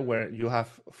very well, where you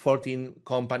have 14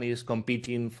 companies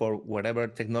competing for whatever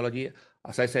technology.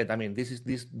 As I said, I mean, this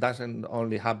doesn't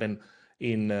only happen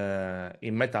in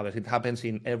metaverse. It happens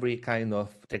in every kind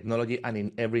of technology and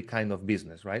in every kind of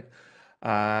business, right?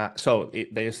 So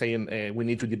they're saying we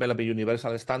need to develop a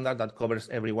universal standard that covers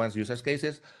everyone's use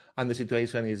cases, and the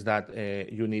situation is that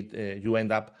you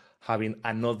end up having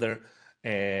another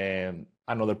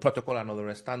another protocol,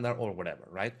 another standard, or whatever,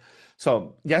 right?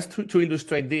 So just to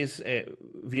illustrate this,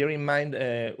 bear in mind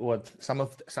what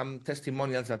some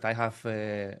testimonials that I have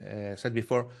said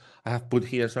before, I have put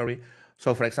here, sorry.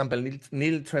 So for example,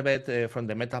 Neil Trevet from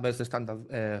the Metaverse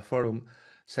Standard Forum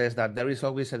says that there is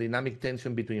always a dynamic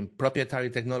tension between proprietary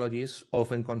technologies,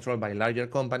 often controlled by larger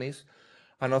companies,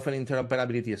 and often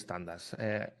interoperability standards.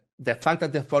 The fact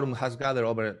that the forum has gathered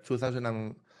over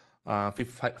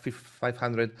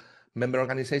 2,500 member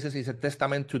organizations is a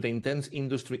testament to the intense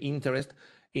industry interest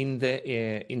in the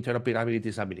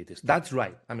interoperability abilities. That's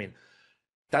right. I mean,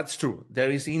 that's true.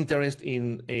 There is interest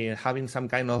in having some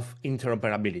kind of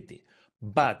interoperability.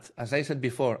 But as I said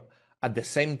before, at the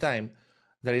same time,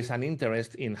 there is an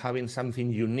interest in having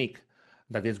something unique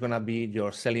that is going to be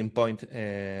your selling point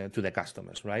to the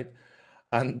customers, right?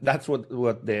 And that's what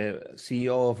the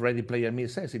CEO of Ready Player Me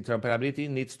says. Interoperability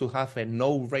needs to have a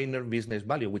no-brainer business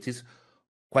value, which is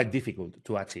quite difficult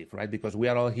to achieve, right? Because we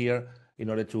are all here in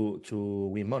order to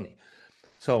win money.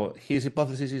 So his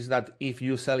hypothesis is that if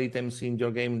you sell items in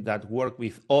your game that work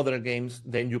with other games,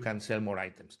 then you can sell more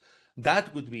items.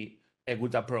 That would be a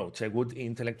good approach, a good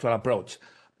intellectual approach.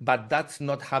 But that's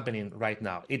not happening right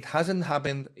now. It hasn't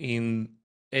happened in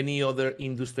any other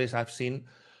industries I've seen.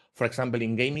 For example,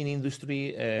 in gaming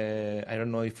industry, I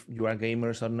don't know if you are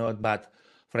gamers or not, but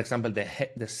for example,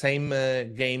 the same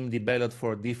game developed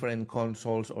for different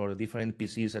consoles or different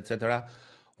PCs, etc.,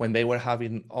 when they were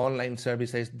having online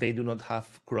services, they do not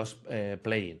have cross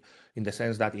playing, in the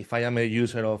sense that if I am a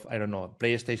user of, I don't know,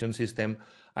 PlayStation system,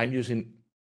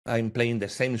 I'm playing the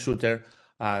same shooter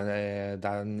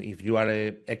than if you are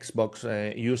a Xbox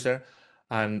user.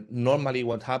 And normally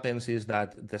what happens is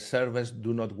that the servers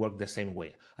do not work the same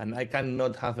way. And I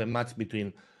cannot have a match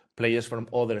between players from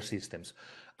other systems.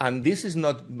 And this is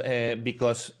not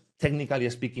because, technically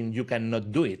speaking, you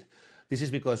cannot do it. This is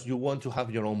because you want to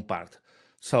have your own part.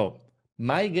 So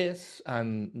my guess,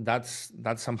 and that's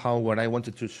somehow what I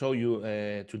wanted to show you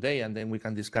today, and then we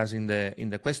can discuss in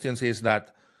the questions, is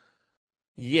that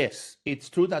yes, it's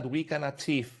true that we can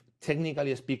achieve,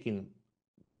 technically speaking,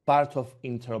 part of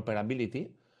interoperability,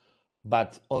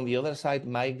 but on the other side,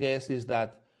 my guess is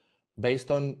that based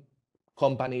on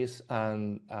companies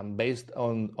and based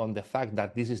on the fact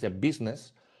that this is a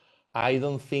business, I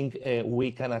don't think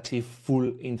we can achieve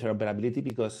full interoperability,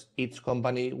 because each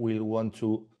company will want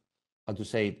to, how to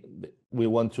say it, we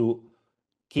want to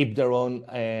keep their own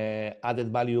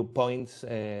added value points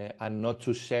and not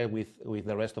to share with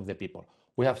the rest of the people.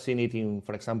 We have seen it in,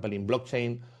 for example, in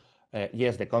blockchain.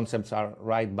 Yes, the concepts are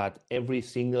right, but every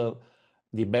single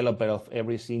developer of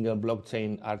every single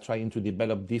blockchain are trying to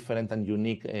develop different and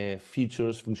unique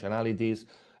features, functionalities,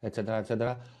 etc.,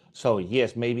 etc. So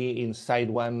yes, maybe inside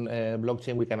one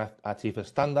blockchain we can achieve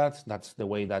standards. That's the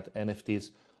way that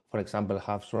NFTs, for example,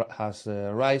 has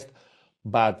risen.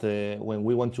 But when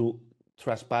we want to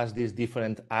trespass these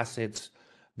different assets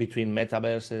between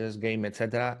metaverses, game,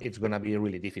 etc., it's going to be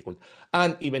really difficult.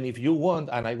 And even if you want,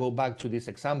 and I go back to this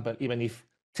example, even if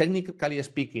technically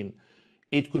speaking,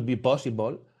 it could be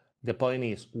possible, the point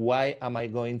is, why am I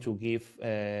going to give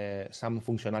some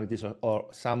functionalities or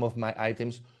some of my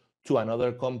items to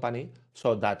another company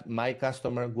so that my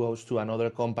customer goes to another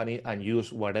company and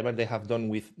use whatever they have done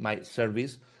with my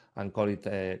service and call it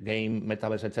a game,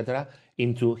 metaverse, etc.,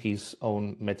 into his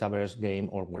own metaverse game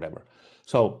or whatever.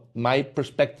 So my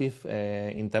perspective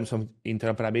in terms of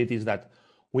interoperability is that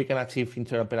we can achieve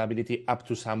interoperability up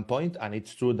to some point, and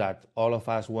it's true that all of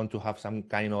us want to have some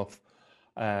kind of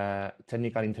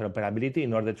technical interoperability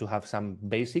in order to have some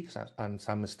basics and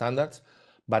some standards.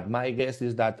 But my guess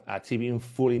is that achieving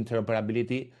full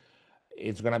interoperability,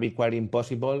 it's going to be quite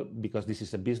impossible, because this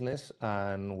is a business,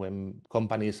 and when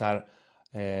companies are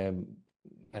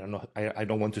I don't know, I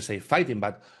don't want to say fighting,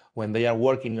 but when they are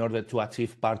working in order to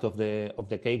achieve part of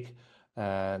the cake,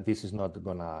 this is not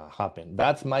gonna happen.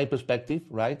 That's my perspective,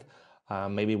 right?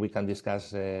 Maybe we can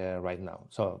discuss right now.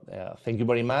 So thank you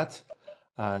very much,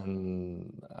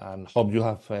 and hope you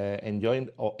have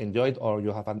enjoyed, or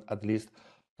you have at least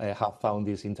have found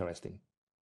this interesting.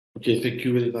 Okay, thank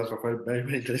you very much, Rafael. Very,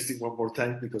 very interesting one more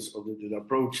time, because of the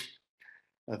approach.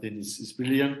 I think it's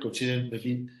brilliant, considering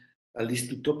maybe at least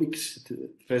two topics.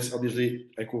 First, obviously,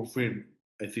 I confirm,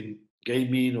 I think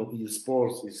gaming or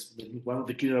esports is one of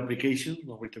the clear applications.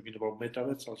 When we're talking about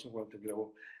metaverse, also we're talking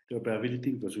about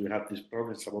interoperability, because we have these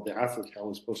problems about the assets, how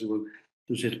it's possible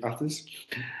to share assets.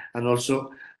 And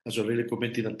also, as already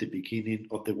commented at the beginning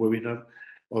of the webinar,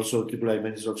 also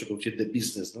IIIN is also considered the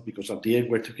business, no? Because at the end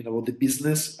we're talking about the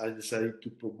business. I decided to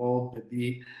promote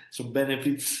maybe some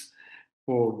benefits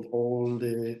for all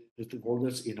the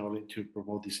stakeholders in order to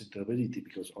promote this interoperability,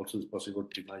 because also it's possible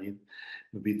to imagine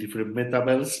maybe different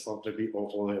metaverse or maybe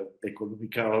other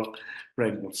economical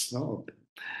frameworks. No,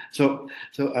 so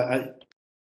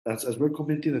as we're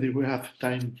commenting, I think we have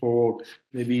time for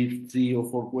maybe 3 or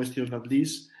 4 questions at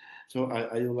least. So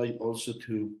I would like also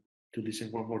to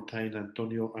listen one more time,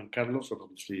 Antonio and Carlos, or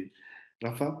obviously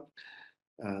Rafa.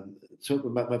 So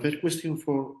my first question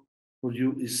for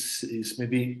you is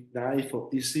maybe naive or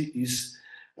easy, is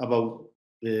about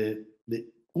the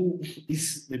who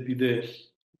is maybe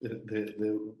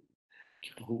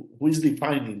who is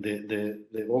defining the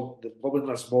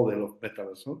governance model of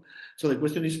Metaverse. No? So the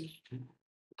question is,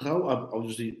 how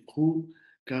obviously who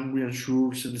can we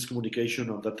ensure seamless communication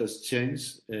or data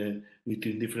exchange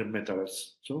between different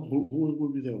metaverse? So who will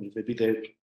be the maybe the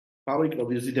public,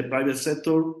 obviously the private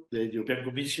sector, the European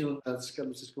Commission, as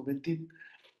Carlos is commenting?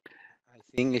 I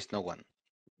think it's no one.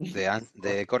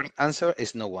 The correct answer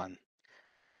is no one.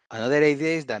 Another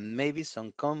idea is that maybe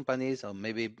some companies or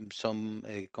maybe some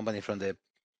company from the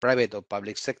private or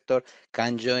public sector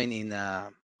can join in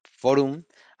a forum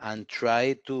and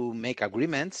try to make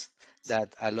agreements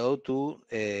that allow to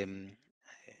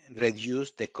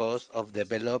reduce the cost of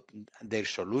develop their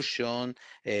solution,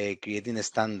 creating a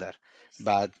standard.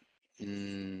 But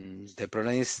the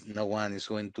problem is no one is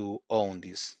going to own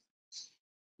this,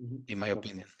 in my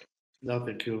opinion. No,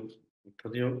 thank you,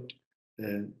 Antonio.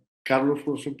 Carlos,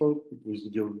 for example, with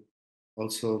your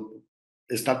also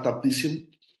startup vision.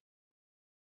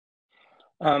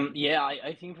 Yeah,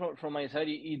 I think from my side,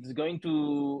 it's going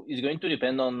to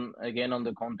depend on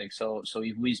the context. So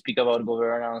if we speak about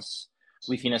governance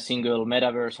within a single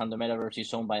metaverse and the metaverse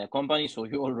is owned by a company, so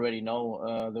you already know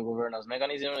the governance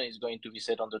mechanism is going to be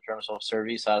set on the terms of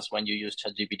service as when you use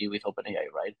ChatGPT with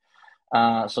OpenAI,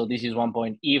 right? So this is one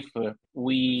point. If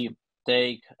we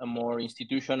take a more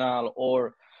institutional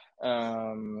or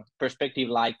perspective,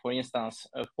 like for instance,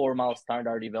 a formal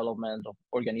standard development of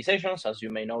organizations, as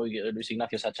you may know, Luis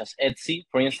Ignacio, such as ETSI,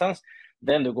 for instance,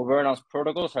 then the governance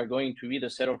protocols are going to be the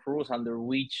set of rules under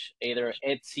which either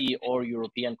ETSI or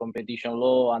European competition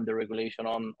law and the regulation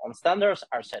on standards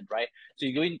are set, right? So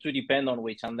it's going to depend on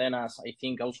which. And then, as I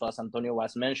think also as Antonio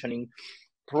was mentioning,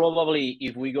 probably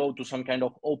if we go to some kind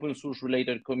of open source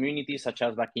related community, such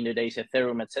as back in the days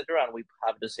Ethereum, etc., and we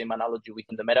have the same analogy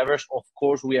within the metaverse, of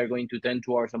course we are going to tend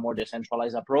towards a more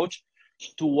decentralized approach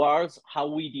towards how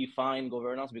we define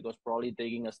governance, because probably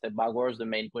taking a step backwards, the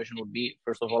main question would be,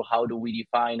 first of all, how do we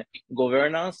define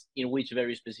governance, in which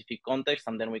very specific context,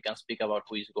 and then we can speak about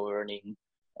who is governing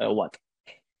what.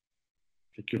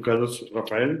 Thank you, Carlos.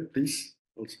 Rafael, please.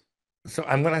 Also. So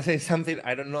I'm going to say something.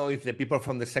 I don't know if the people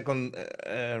from the second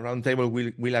roundtable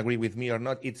will agree with me or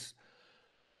not.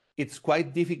 It's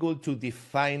quite difficult to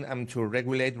define and to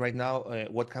regulate right now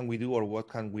what can we do or what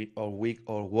can we or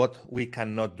what we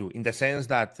cannot do. In the sense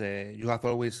that you have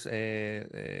always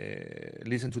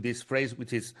listened to this phrase,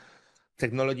 which is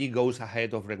technology goes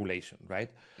ahead of regulation, right?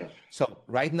 So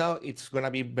right now it's going to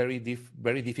be very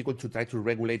difficult to try to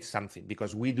regulate something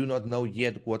because we do not know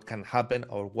yet what can happen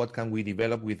or what can we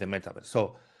develop with the metaverse.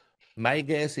 So my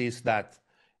guess is that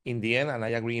in the end, and I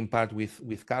agree in part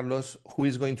with Carlos, who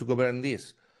is going to govern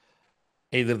this?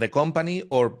 Either the company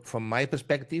or, from my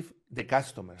perspective, the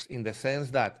customers, in the sense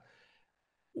that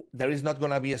there is not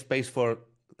going to be a space for,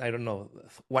 I don't know,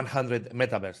 100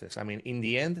 metaverses. I mean, in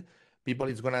the end, people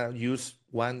is going to use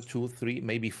 1, 2, 3,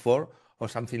 maybe 4 or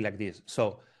something like this.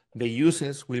 So the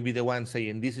users will be the ones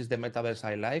saying, this is the metaverse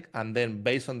I like. And then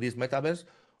based on this metaverse,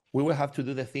 we will have to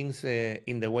do the things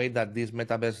in the way that this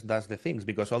metaverse does the things.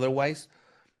 Because otherwise,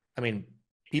 I mean,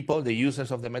 people, the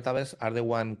users of the metaverse are the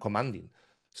one commanding.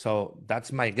 So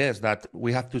that's my guess, that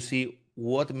we have to see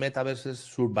what metaverses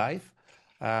survive,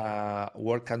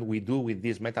 what can we do with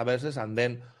these metaverses, and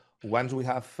then once we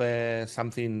have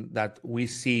something that we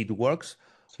see it works,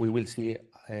 we will see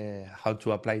how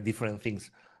to apply different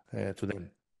things to them.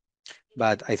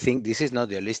 But I think this is not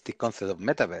the holistic concept of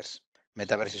metaverse.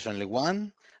 Metaverse is only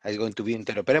one, it's going to be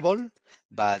interoperable,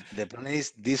 but the problem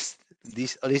is this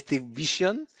holistic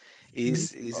vision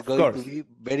is going to be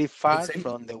very far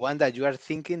from the one that you are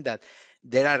thinking, that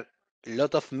there are a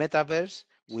lot of metaverse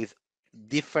with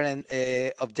different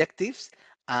objectives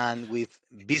and with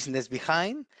business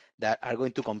behind that are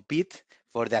going to compete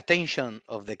for the attention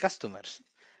of the customers.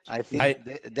 I think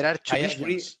there are two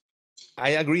visions. I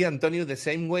agree, Antonio, the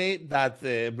same way that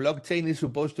blockchain is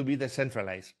supposed to be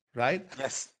decentralized, right?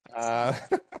 Yes.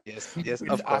 Yes,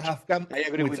 of course. I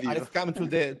agree with you. I've come to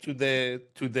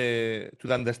the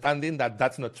understanding that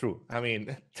that's not true. I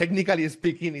mean, technically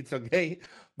speaking, it's okay,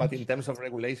 but in terms of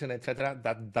regulation, etc.,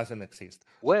 that doesn't exist.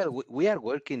 Well, we are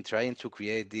working trying to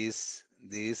create this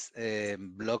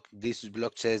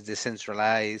blockchains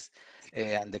decentralized,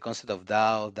 and the concept of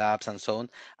DAO, dApps, and so on.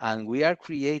 And we are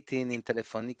creating in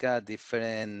Telefonica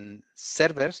different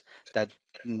servers that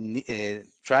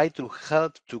try to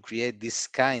help to create this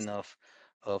kind of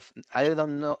I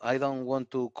don't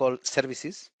want to call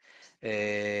services,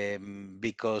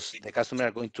 because the customer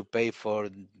are going to pay for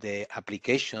the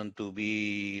application to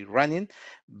be running,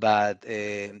 but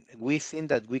we think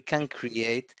that we can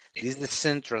create this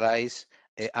decentralized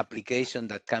application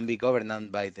that can be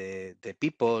governed by the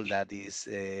people that is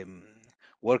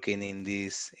working in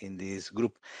this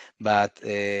group. But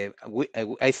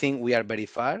I think we are very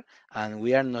far, and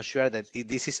we are not sure that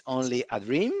this is only a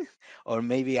dream or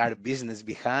maybe our business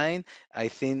behind. I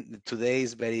think today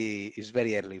is very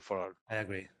early for all. I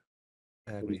agree.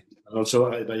 And also,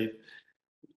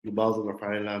 about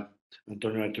Rafael and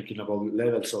Antonio are talking about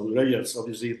levels or layers.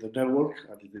 Obviously, the network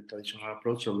and in the traditional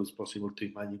approach, so it's possible to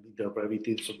imagine interoperability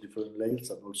in some different layers,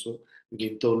 and also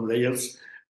within those layers,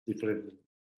 different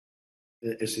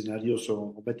scenarios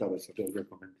or metaverse that we are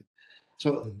commenting.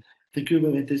 So, thank you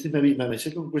very much. Maybe my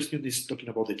second question is talking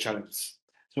about the challenges.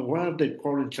 So, what are the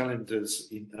current challenges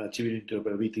in achieving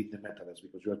interoperability in the metaverse?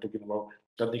 Because you are talking about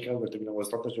technical, we're talking about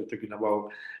standards, we're talking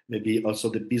about maybe also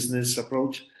the business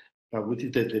approach. What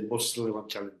is the most relevant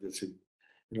challenges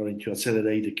in order to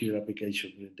accelerate the killer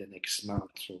application in the next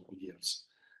months or years?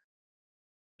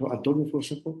 So, Antonio, for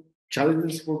example,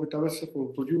 challenges for metaverse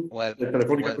for you? Well, the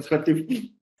Telefonica perspective.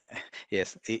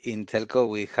 Yes, in telco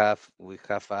we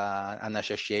have an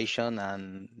association,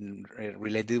 and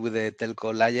related with the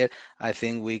telco layer, I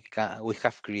think we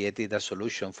have created a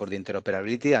solution for the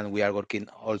interoperability, and we are working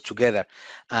all together.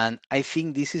 And I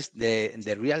think this is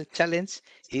the real challenge,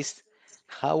 is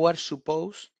how we're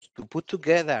supposed to put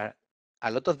together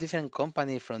a lot of different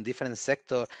companies from different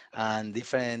sectors and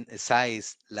different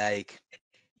size, like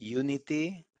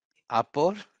Unity,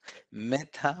 Apple,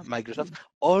 Meta, Microsoft,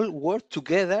 all work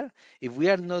together if we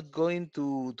are not going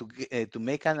to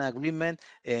make an agreement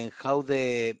in how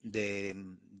the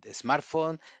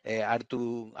smartphone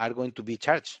are going to be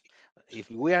charged. If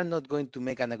we are not going to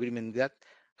make an agreement that,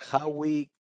 how we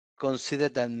consider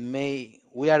that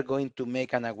we are going to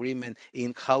make an agreement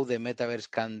in how the metaverse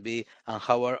can be and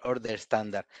how our order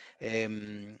standard.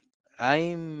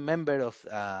 I'm member of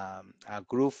a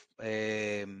group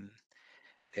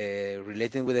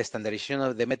relating with the standardization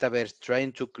of the metaverse,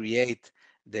 trying to create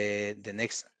the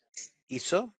next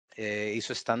ISO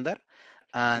standard.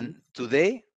 And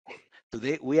today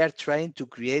we are trying to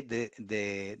create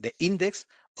the index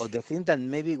of the thing that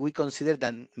maybe we consider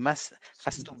that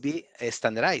has to be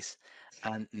standardized.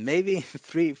 And maybe in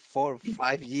 3, 4,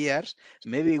 5 years,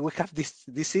 maybe we have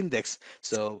this index.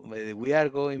 So we are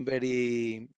going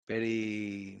very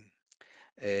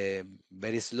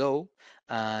slow,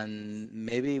 and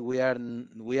maybe we are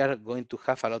going to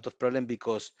have a lot of problem,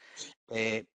 because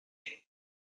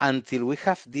until we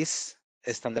have this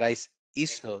standardized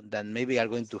ISO that maybe are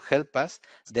going to help us,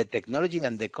 the technology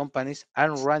and the companies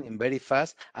are running very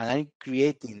fast and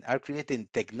are creating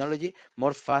technology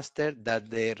more faster that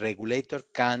the regulator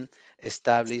can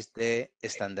establish the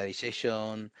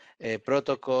standardization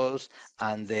protocols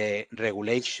and the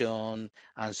regulation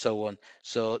and so on.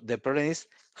 So the problem is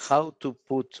how to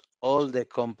put all the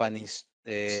companies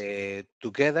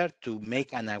together to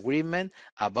make an agreement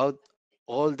about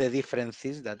all the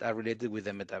differences that are related with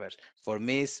the metaverse. For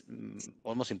me, it's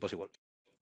almost impossible.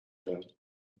 Yeah.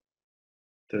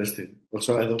 Interesting.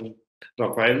 Also,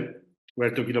 Rafael, we're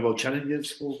talking about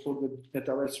challenges for the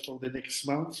metaverse for the next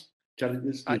months.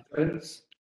 Challenges.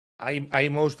 I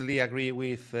mostly agree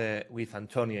with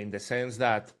Antonio, in the sense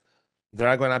that there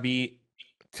are going to be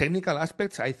technical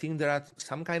aspects. I think there are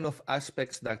some kind of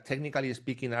aspects that, technically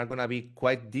speaking, are going to be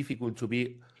quite difficult to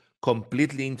be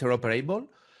completely interoperable.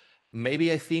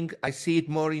 Maybe I think I see it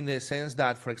more in the sense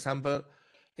that, for example,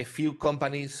 a few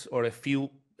companies or a few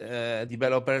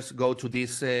developers go to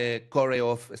this core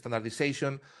of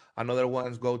standardization, and other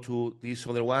ones go to this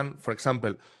other one. For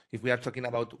example, if we are talking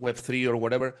about Web3 or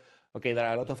whatever, okay, there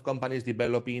are a lot of companies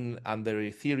developing under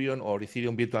Ethereum or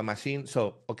Ethereum virtual machine.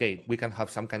 So, okay, we can have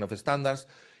some kind of standards.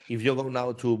 If you go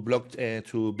now to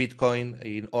to Bitcoin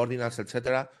in ordinals,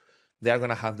 etc., they are going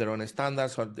to have their own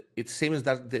standards. So it seems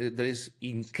that there is,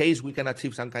 in case we can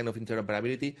achieve some kind of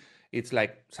interoperability, it's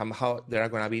like somehow there are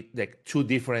going to be like two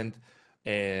different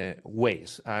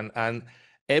ways. And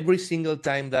every single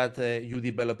time that you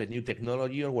develop a new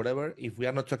technology or whatever, if we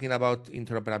are not talking about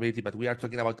interoperability, but we are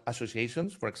talking about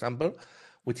associations, for example,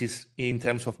 which is in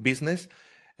terms of business,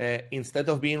 instead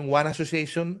of being one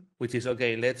association, which is,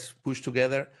 okay, let's push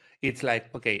together, it's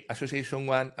like, okay, association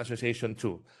 1, association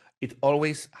 2. It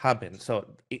always happens. So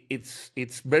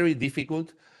it's very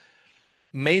difficult,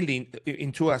 mainly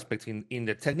in two aspects, in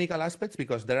the technical aspects,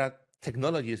 because there are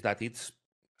technologies that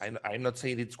I'm not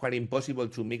saying it's quite impossible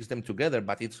to mix them together,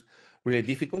 but it's really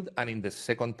difficult. And in the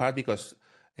second part, because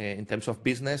in terms of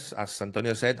business, as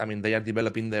Antonio said, I mean, they are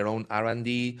developing their own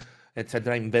R&D,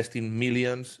 etc., investing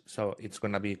millions. So it's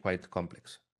going to be quite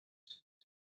complex.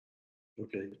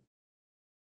 Okay.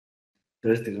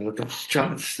 Interesting. A lot of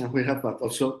challenges that we have, but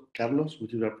also, Carlos,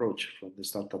 with your approach from the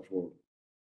startup world.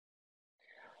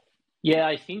 Yeah,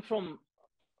 I think from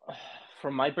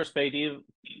my perspective,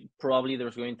 probably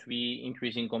there's going to be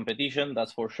increasing competition.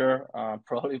 That's for sure.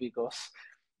 Probably because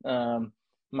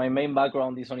my main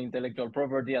background is on intellectual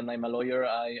property, and I'm a lawyer.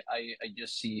 I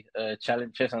just see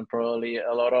challenges and probably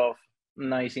a lot of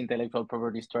nice intellectual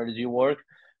property strategy work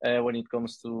when it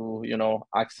comes to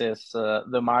access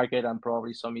the market, and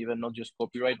probably some even not just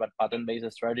copyright but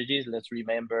patent-based strategies. Let's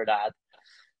remember that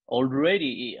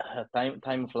already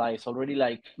time flies. Already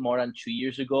like more than 2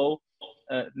 years ago,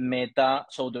 Meta,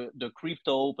 so the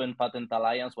Crypto Open Patent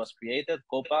Alliance was created,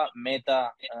 COPA. Meta,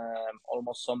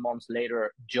 almost some months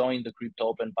later, joined the Crypto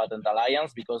Open Patent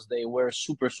Alliance because they were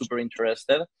super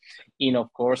interested in,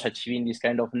 of course, achieving this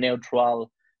kind of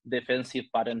neutral defensive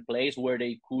patent place where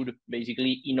they could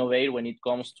basically innovate when it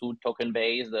comes to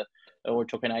token-based or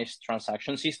tokenized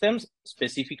transaction systems,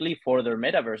 specifically for their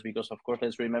metaverse, because of course,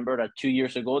 let's remember that 2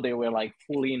 years ago, they were like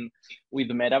full in with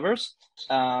the metaverse.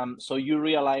 So you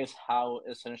realize how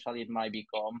essential it might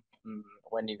become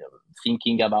when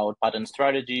thinking about patent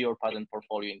strategy or patent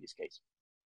portfolio in this case.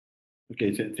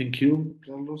 Okay, thank you,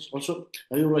 Carlos. Also,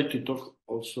 I would like to talk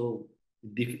also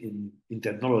in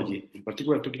technology, in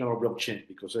particular talking about blockchain,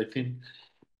 because I think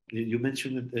you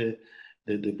mentioned the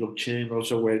blockchain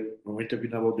also, when we're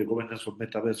talking about the governance of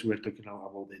metaverse, we're talking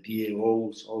about the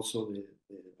DAOs also,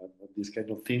 these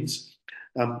kind of things.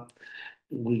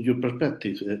 With your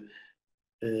perspective,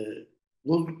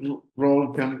 what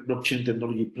role can blockchain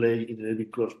technology play in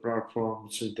enabling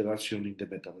cross-platforms interaction in the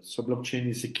metaverse? So blockchain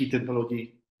is a key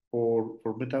technology for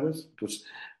metaverse, because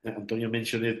Antonio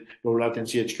mentioned it, low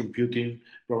latency edge computing,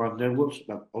 program networks,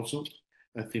 but also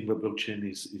I think the blockchain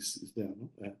is there. No?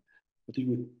 I think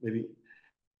we maybe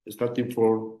starting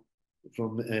from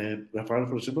Rafael,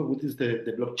 for example, what is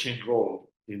the blockchain role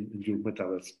in your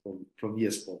metaverse from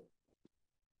Esports?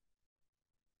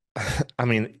 I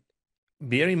mean,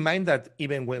 bear in mind that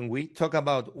even when we talk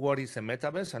about what is a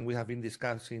metaverse, and we have been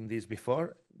discussing this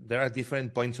before, there are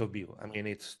different points of view. I mean,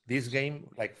 it's this game,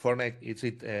 like Fortnite, is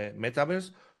it a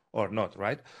metaverse or not,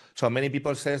 right? So many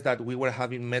people says that we were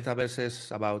having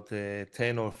metaverses about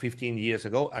 10 or 15 years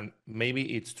ago, and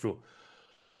maybe it's true.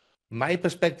 My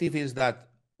perspective is that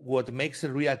what makes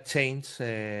a real change,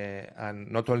 and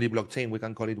not only blockchain, we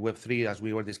can call it Web3, as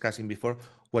we were discussing before,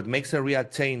 what makes a real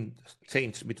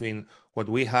change between what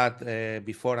we had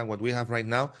before and what we have right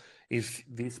now is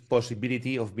this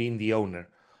possibility of being the owner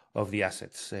of the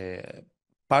assets.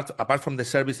 Apart from the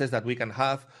services that we can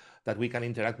have, that we can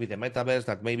interact with the metaverse,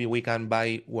 that maybe we can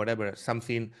buy whatever,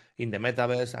 something in the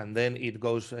metaverse, and then it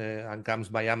goes and comes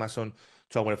by Amazon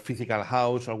to our physical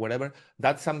house or whatever.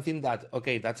 That's something that,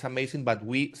 okay, that's amazing, but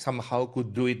we somehow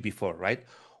could do it before, right?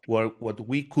 What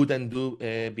we couldn't do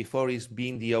before is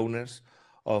being the owners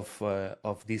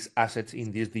of these assets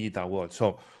in this digital world.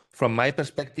 So from my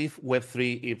perspective,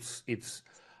 Web3, it's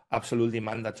absolutely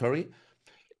mandatory.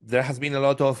 There has been a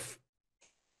lot of,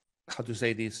 how to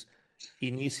say this,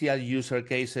 initial user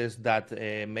cases that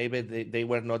maybe they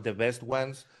were not the best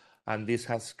ones, and this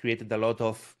has created a lot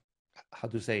of, how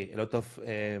to say, a lot of,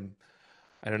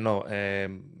 I don't know,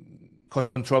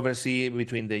 controversy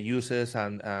between the users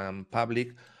and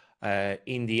public.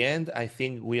 In the end, I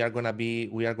think we are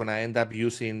gonna end up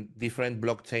using different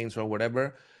blockchains or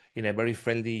whatever in a very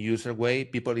friendly user way.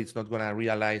 People, it's not gonna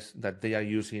realize that they are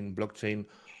using blockchain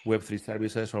Web3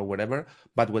 services or whatever,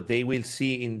 but what they will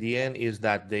see in the end is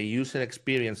that the user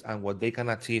experience and what they can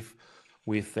achieve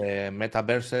with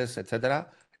metaverses, etc.,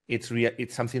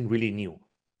 it's something really new,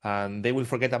 and they will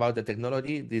forget about the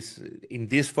technology. In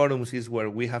these forums is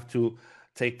where we have to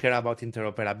take care about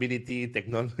interoperability,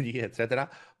 technology,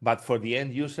 etc. But for the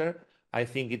end user, I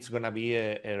think it's going to be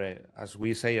as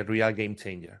we say, a real game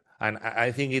changer, and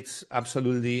I think it's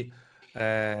absolutely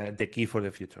the key for the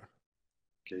future.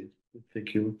 Okay.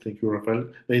 Thank you,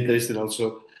 Rafael. Very interesting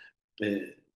also.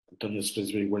 Antonio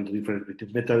explains very well the difference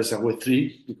between metaverse and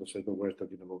Web3, because I know we're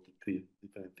talking about the three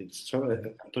different things. So,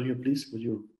 Antonio, please, would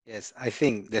you? Yes, I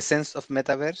think the sense of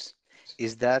metaverse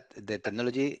is that the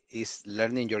technology is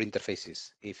learning your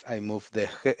interfaces. If I move the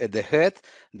head,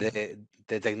 the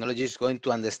technology is going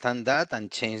to understand that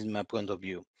and change my point of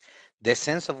view. The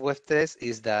sense of Web3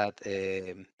 is that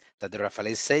that Rafael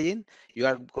is saying, you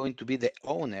are going to be the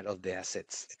owner of the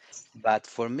assets. But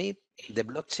for me, the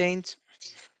blockchain,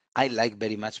 I like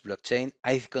very much blockchain.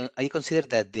 I consider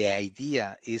that the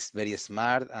idea is very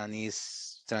smart and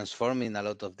is transforming a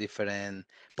lot of different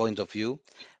point of view.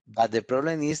 But the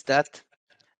problem is that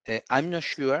I'm not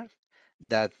sure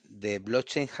that the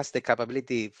blockchain has the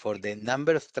capability for the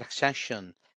number of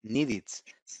transactions needed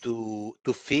to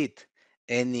fit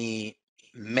any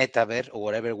metaverse or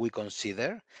whatever we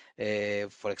consider.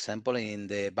 For example, in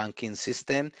the banking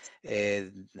system,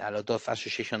 a lot of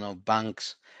association of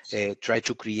banks try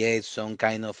to create some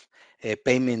kind of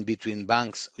payment between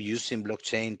banks using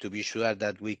blockchain to be sure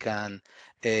that we can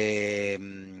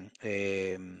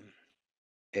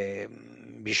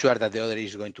be sure that the other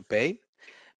is going to pay.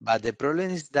 But the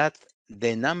problem is that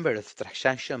the number of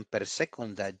transactions per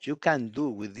second that you can do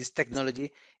with this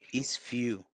technology is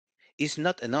few. It's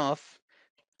not enough.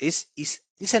 It's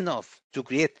enough to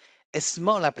create a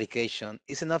small application.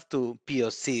 It's enough to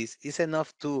POCs. It's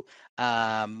enough to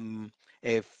a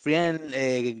friend,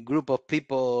 a group of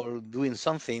people doing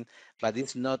something, but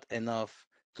it's not enough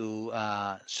to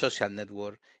social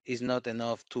network. It's not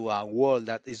enough to a world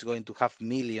that is going to have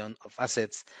millions of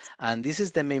assets. And this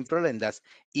is the main problem. That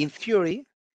in theory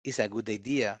is a good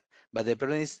idea, but the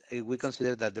problem is we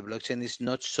consider that the blockchain is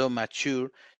not so mature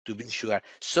to be sure.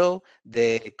 So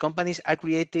the companies are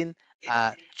creating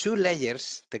two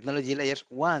layers, technology layers,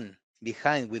 one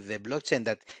behind with the blockchain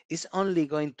that is only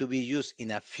going to be used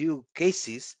in a few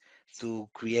cases to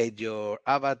create your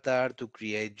avatar, to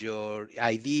create your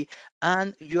ID,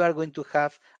 and you are going to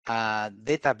have a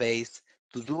database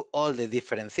to do all the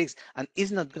different things. And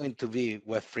it's not going to be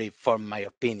Web3, for my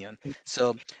opinion.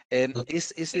 So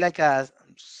it's like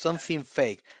something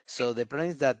fake. So the problem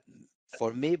is that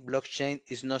for me, blockchain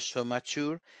is not so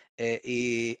mature,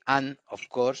 and of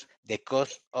course, the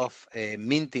cost of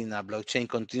minting a blockchain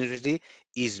continuously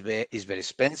is very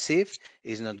expensive.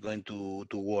 Is not going to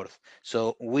worth.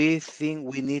 So we think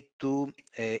we need to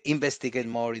investigate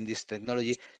more in this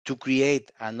technology to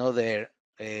create another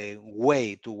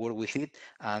way to work with it,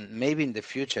 and maybe in the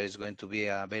future it's going to be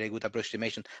a very good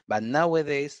approximation. But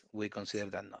nowadays we consider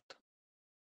that not.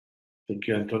 Thank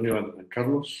you, Antonio and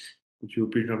Carlos. Would you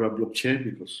opine about blockchain?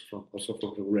 Because also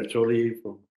from regulatory,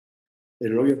 from a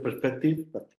lawyer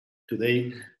perspective, but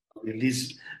today in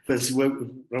this first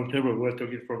roundtable, we're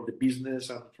talking from the business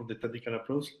and from the technical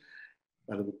approach.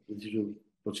 And what is your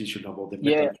position about the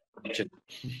blockchain?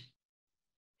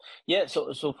 Yeah,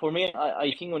 so for me,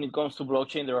 I think when it comes to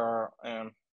blockchain, there are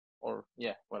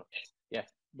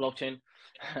blockchain.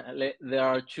 There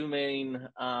are two main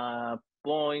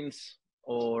points,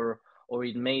 or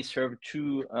it may serve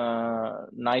two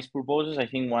nice purposes. I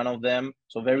think one of them,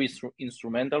 so very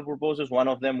instrumental purposes. One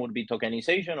of them would be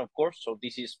tokenization, of course. So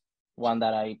this is one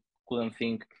that I couldn't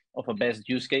think of a best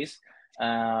use case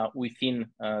within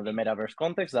the metaverse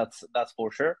context. That's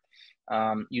for sure.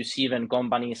 You see even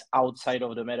companies outside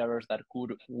of the metaverse that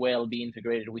could well be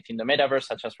integrated within the metaverse,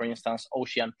 such as, for instance,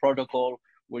 Ocean Protocol,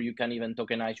 where you can even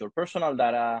tokenize your personal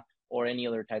data or any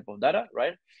other type of data,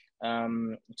 right?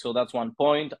 So that's one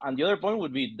point. And the other point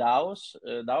would be DAOs.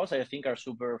 DAOs, I think, are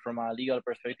super, from a legal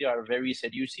perspective, are very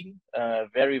seducing,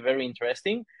 very, very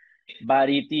interesting. But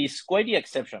it is quite the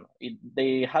exception.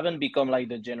 They haven't become like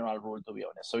the general rule, to be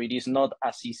honest. So it is not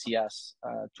as easy as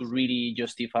to really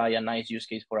justify a nice use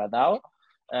case for a DAO,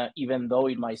 even though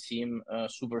it might seem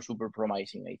super, super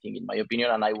promising, I think, in my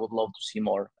opinion, and I would love to see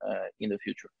more in the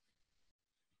future.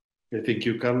 Okay, thank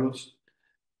you, Carlos.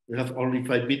 We have only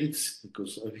 5 minutes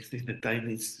because obviously the time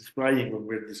is flying when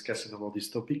we're discussing about these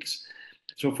topics.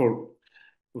 So for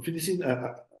finishing,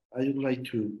 I would like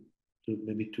to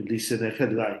listen a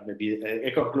headline, maybe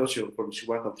a conclusion from each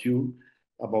one of you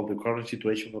about the current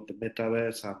situation of the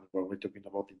metaverse, and when we're talking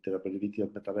about interoperability of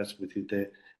metaverse within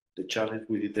the challenge,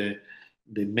 within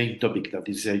the main topic that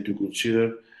is to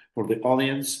consider for the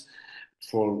audience,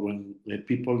 for when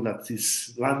people that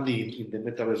is landing in the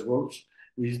metaverse world,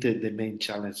 which is the main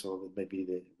challenge, or maybe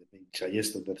the main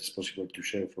suggestion that is possible to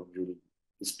share from your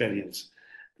experience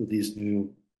to this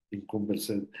new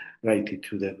incumbents related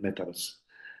to the metaverse.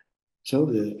 So,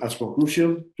 as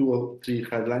conclusion, 2 or 3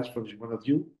 highlights from each one of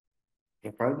you.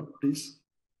 Rafael, please.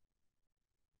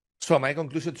 So my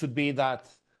conclusion should be that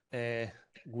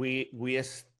we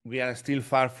are still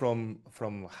far from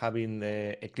having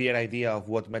a clear idea of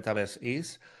what metaverse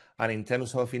is, and in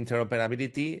terms of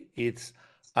interoperability, it's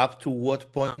up to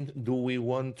what point do we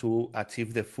want to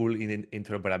achieve the full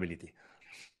interoperability?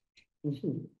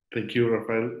 Thank you,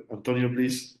 Rafael. Antonio,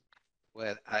 please.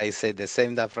 Well, I say the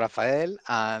same that Rafael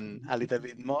and a little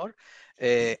bit more.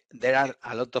 There are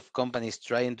a lot of companies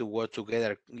trying to work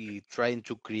together, trying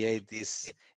to create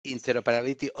this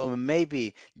interoperability, or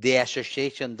maybe the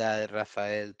association that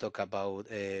Rafael talked about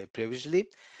previously.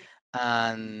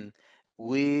 And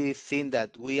we think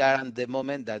that we are at the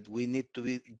moment that we need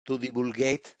to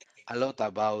divulgate a lot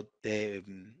about the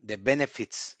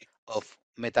benefits of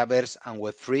Metaverse and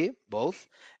Web3, both,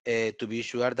 to be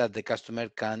sure that the customer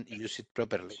can use it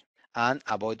properly and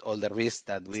avoid all the risks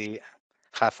that we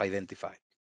have identified.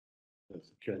 Thank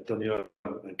you, Antonio.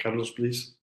 And Carlos,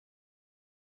 please.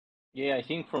 Yeah, I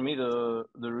think for me the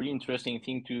really interesting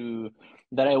thing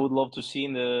that I would love to see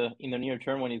in the near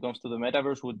term when it comes to the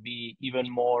metaverse would be even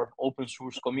more open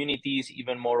source communities,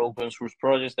 even more open source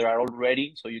projects. There are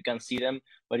already, so you can see them,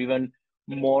 but even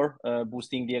more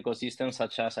boosting the ecosystem,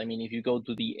 such as, I mean, if you go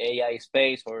to the AI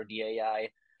space or the AI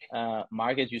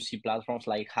market, you see platforms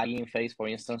like Hugging Face, for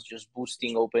instance, just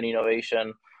boosting open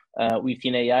innovation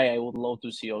within AI. I would love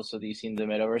to see also this in the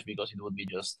metaverse because it would be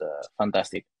just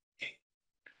fantastic.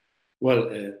 Well,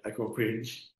 I concur.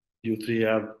 You three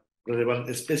are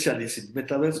relevant specialists in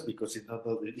metaverse because it's not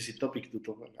an easy topic to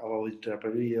talk about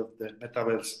interoperability of the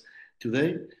metaverse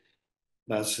today.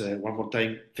 But one more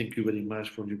time, thank you very much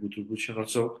for your contribution.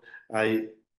 Also,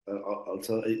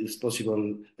 it's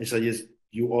possible. I suggest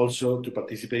you also to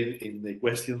participate in the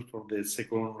questions from the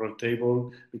second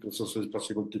roundtable because also it's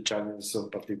possible to challenge some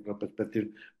particular perspective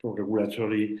from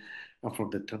regulatory and from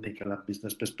the technical and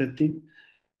business perspective.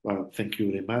 Well, thank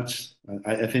you very much.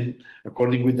 I think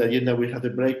according with the agenda, we have a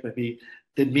break, maybe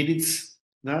 10 minutes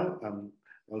now. And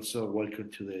also welcome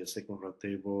to the second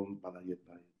roundtable managed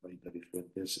by David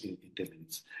Fuentes in 10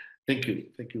 minutes. Thank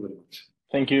you. Thank you very much.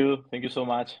 Thank you. Thank you so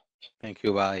much. Thank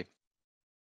you. Bye.